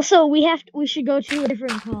 Also, we should go to a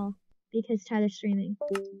different call because Tyler's streaming.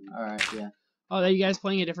 Alright, yeah. Oh, are you guys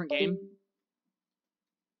playing a different game?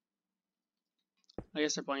 I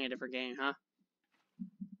guess they're playing a different game, huh?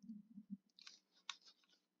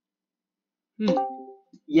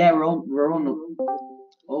 Yeah, we're on the...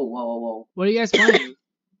 Oh, whoa. What are you guys playing?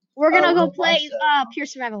 We're gonna go we'll play play pure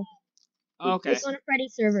survival. Okay. It's on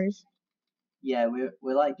Freddy's servers. Yeah,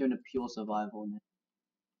 we're like doing a pure survival now.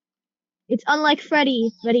 It's unlike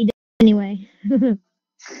Freddy, but he did it anyway.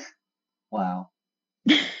 Wow.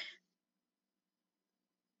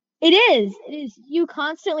 It is. You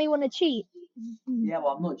constantly want to cheat. Yeah,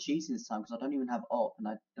 well, I'm not cheating this time because I don't even have op and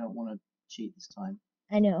I don't want to cheat this time.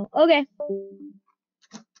 I know. Okay.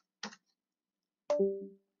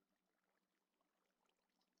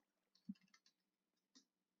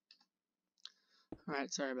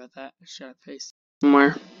 Alright, sorry about that. I should have paste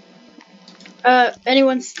somewhere.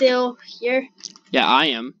 Anyone still here? Yeah, I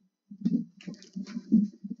am.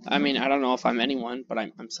 I mean, I don't know if I'm anyone, but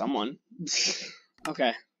I'm someone.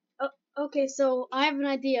 Okay. Okay, so I have an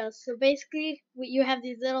idea. So basically, you have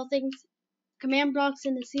these little things, command blocks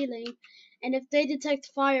in the ceiling, and if they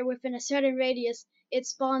detect fire within a certain radius, it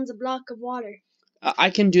spawns a block of water.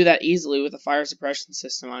 I can do that easily with a fire suppression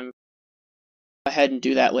system. I'm go ahead and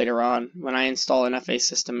do that later on when I install an FA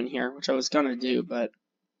system in here, which I was gonna do, but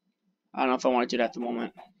I don't know if I want to do that at the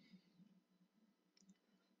moment.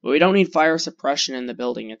 But we don't need fire suppression in the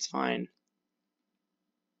building, it's fine.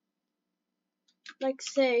 Like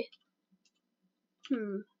say,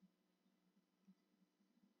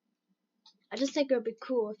 I just think it would be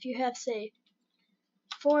cool if you have, say,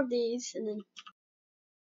 4 of these, and then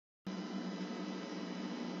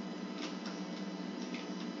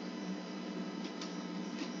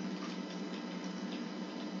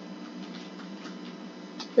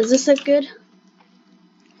does this look good?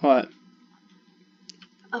 What?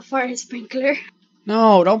 A fire sprinkler.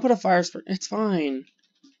 No, don't put a fire sprinkler. It's fine.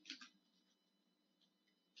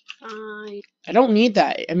 Fine. I don't need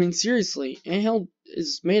that. I mean, seriously. Anthill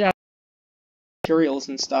is made out of materials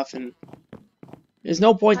and stuff, and There's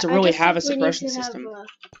no point to I really just have a think we need suppression to have, system.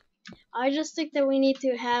 I just think that we need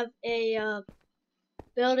to have a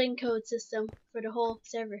building code system for the whole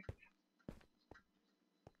server.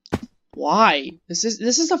 Why? This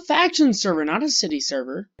is a faction server, not a city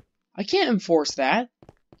server. I can't enforce that.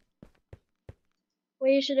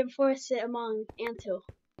 Well, you should enforce it among Anthill.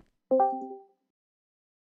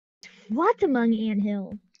 What among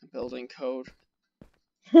anthill? Building code.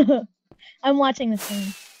 I'm watching the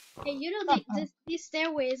stream. Hey, you know these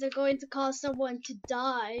stairways are going to cause someone to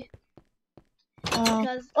die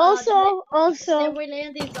because Also, stairway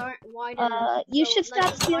landings aren't wide enough. you So, should like,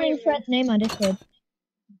 stop stealing firemen- Fred's name on Discord.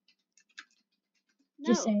 No,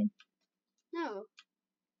 Just saying. no.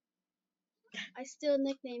 I steal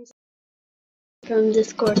nicknames from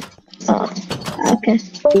Discord. Oh, okay.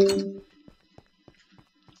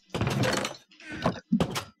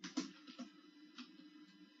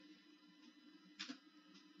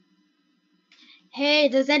 Hey,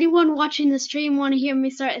 does anyone watching the stream want to hear me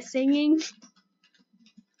start singing?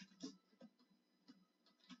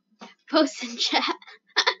 Post in chat.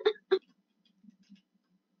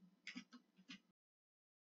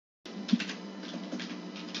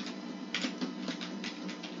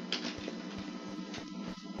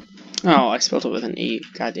 Oh, I spelled it with an E.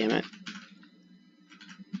 God damn it.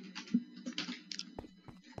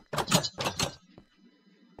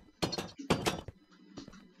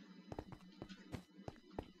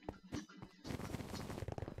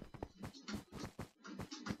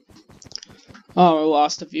 Oh, I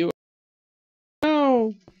lost a viewer.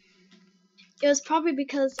 No. It was probably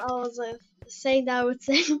because I was saying that I would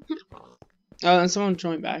sing. Oh, then someone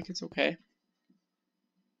joined back. It's okay.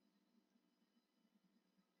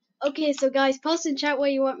 Okay, so guys, post in chat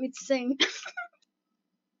what you want me to sing.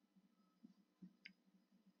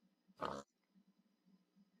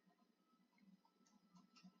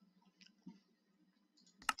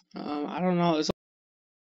 I don't know. It's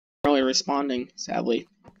not really responding, sadly.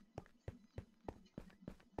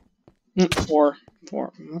 Four.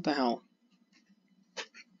 What the hell?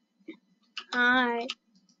 Hi.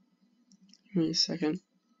 Give me a second.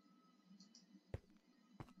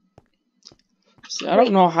 See, I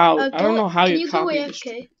don't know how. I don't know how you go copied this.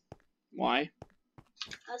 AFK? Why?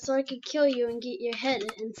 So I can kill you and get your head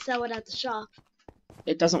and sell it at the shop.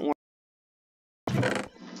 It doesn't work.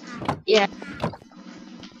 Yeah.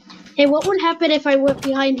 Hey, what would happen if I went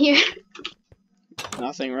behind here?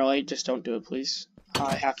 Nothing really. Just don't do it, please.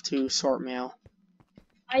 I have to sort mail.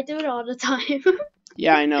 I do it all the time.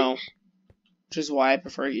 Yeah, I know. Which is why I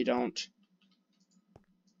prefer you don't.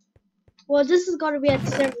 Well, this is going to be at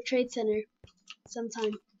the Server Trade Center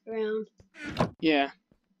sometime around. Yeah.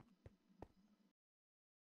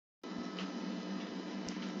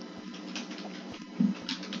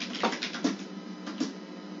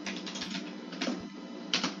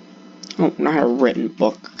 Oh, not a written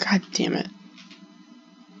book. God damn it.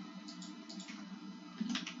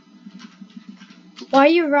 Why are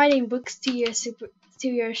you writing books to your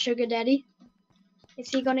sugar daddy? Is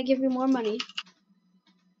he gonna give you more money?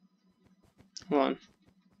 Hold on.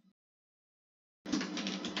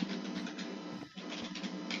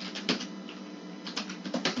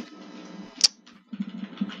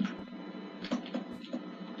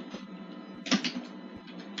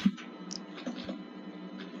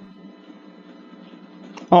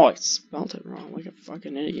 Oh, I spelled it wrong like a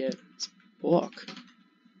fucking idiot. It's a book.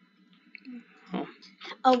 Oh.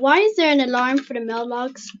 Why is there an alarm for the mail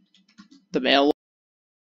logs? The mail.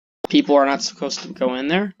 People are not supposed to go in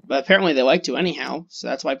there, but apparently they like to anyhow, so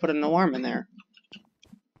that's why I put an alarm in there.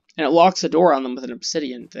 And it locks the door on them with an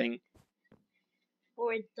obsidian thing.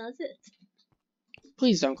 Or does it?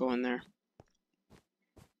 Please don't go in there.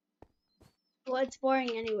 Well, it's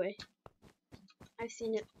boring anyway. I've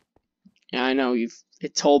seen it. Yeah, I know,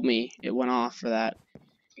 it told me it went off for that.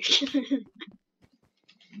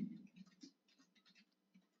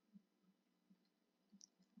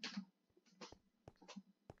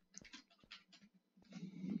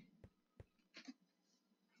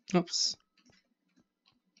 Oops.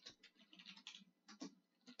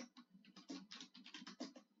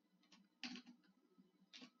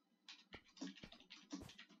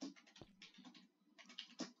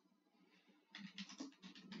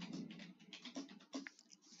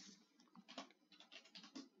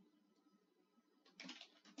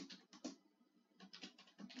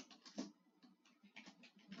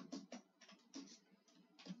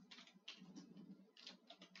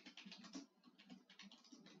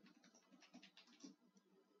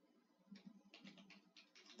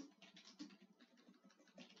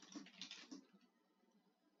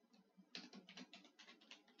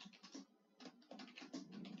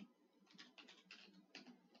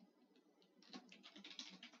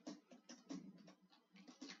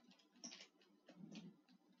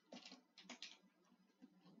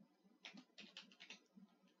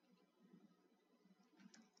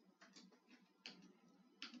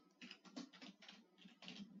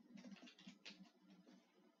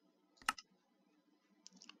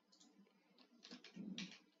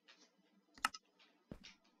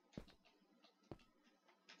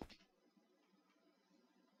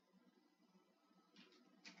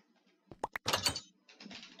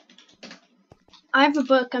 I have a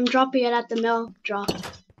book. I'm dropping it at the mill drop.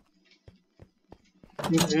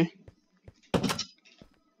 Okay.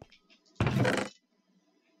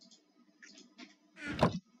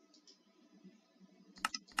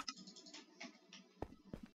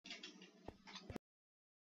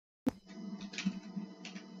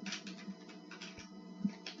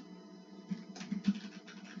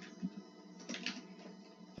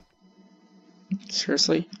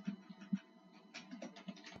 Seriously?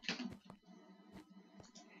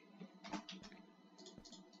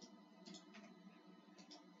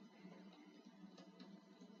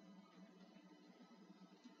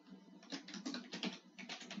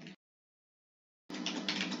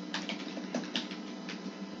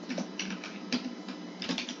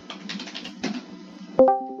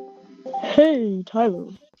 Hey, Tyler.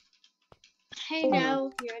 Hey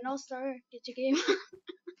now, you're an all-star. Get your game.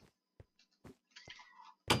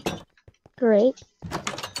 Great.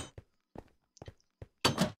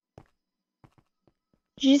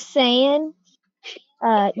 Just saying,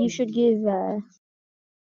 you should give, the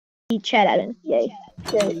chat admin. Yay.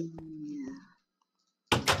 Good.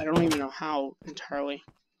 I don't even know how entirely.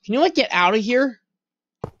 Can you, like, get out of here?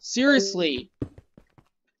 Seriously.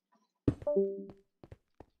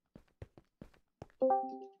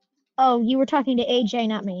 Oh, you were talking to AJ,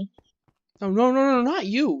 not me. No, no, no, no, not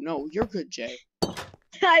you. No, you're good, Jay.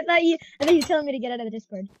 I thought you were telling me to get out of the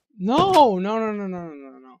Discord. No, no, no, no, no, no,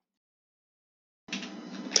 no, no.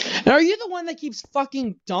 And are you the one that keeps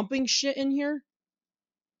fucking dumping shit in here?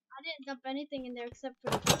 I didn't dump anything in there except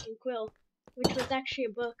for the fucking quill, which was actually a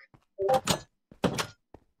book.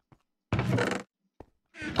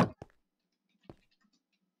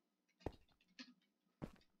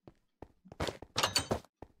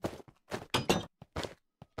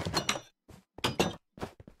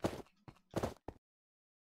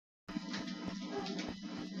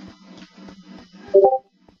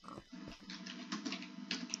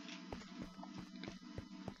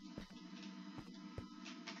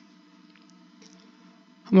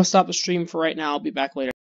 I'm gonna stop the stream for right now. I'll be back later.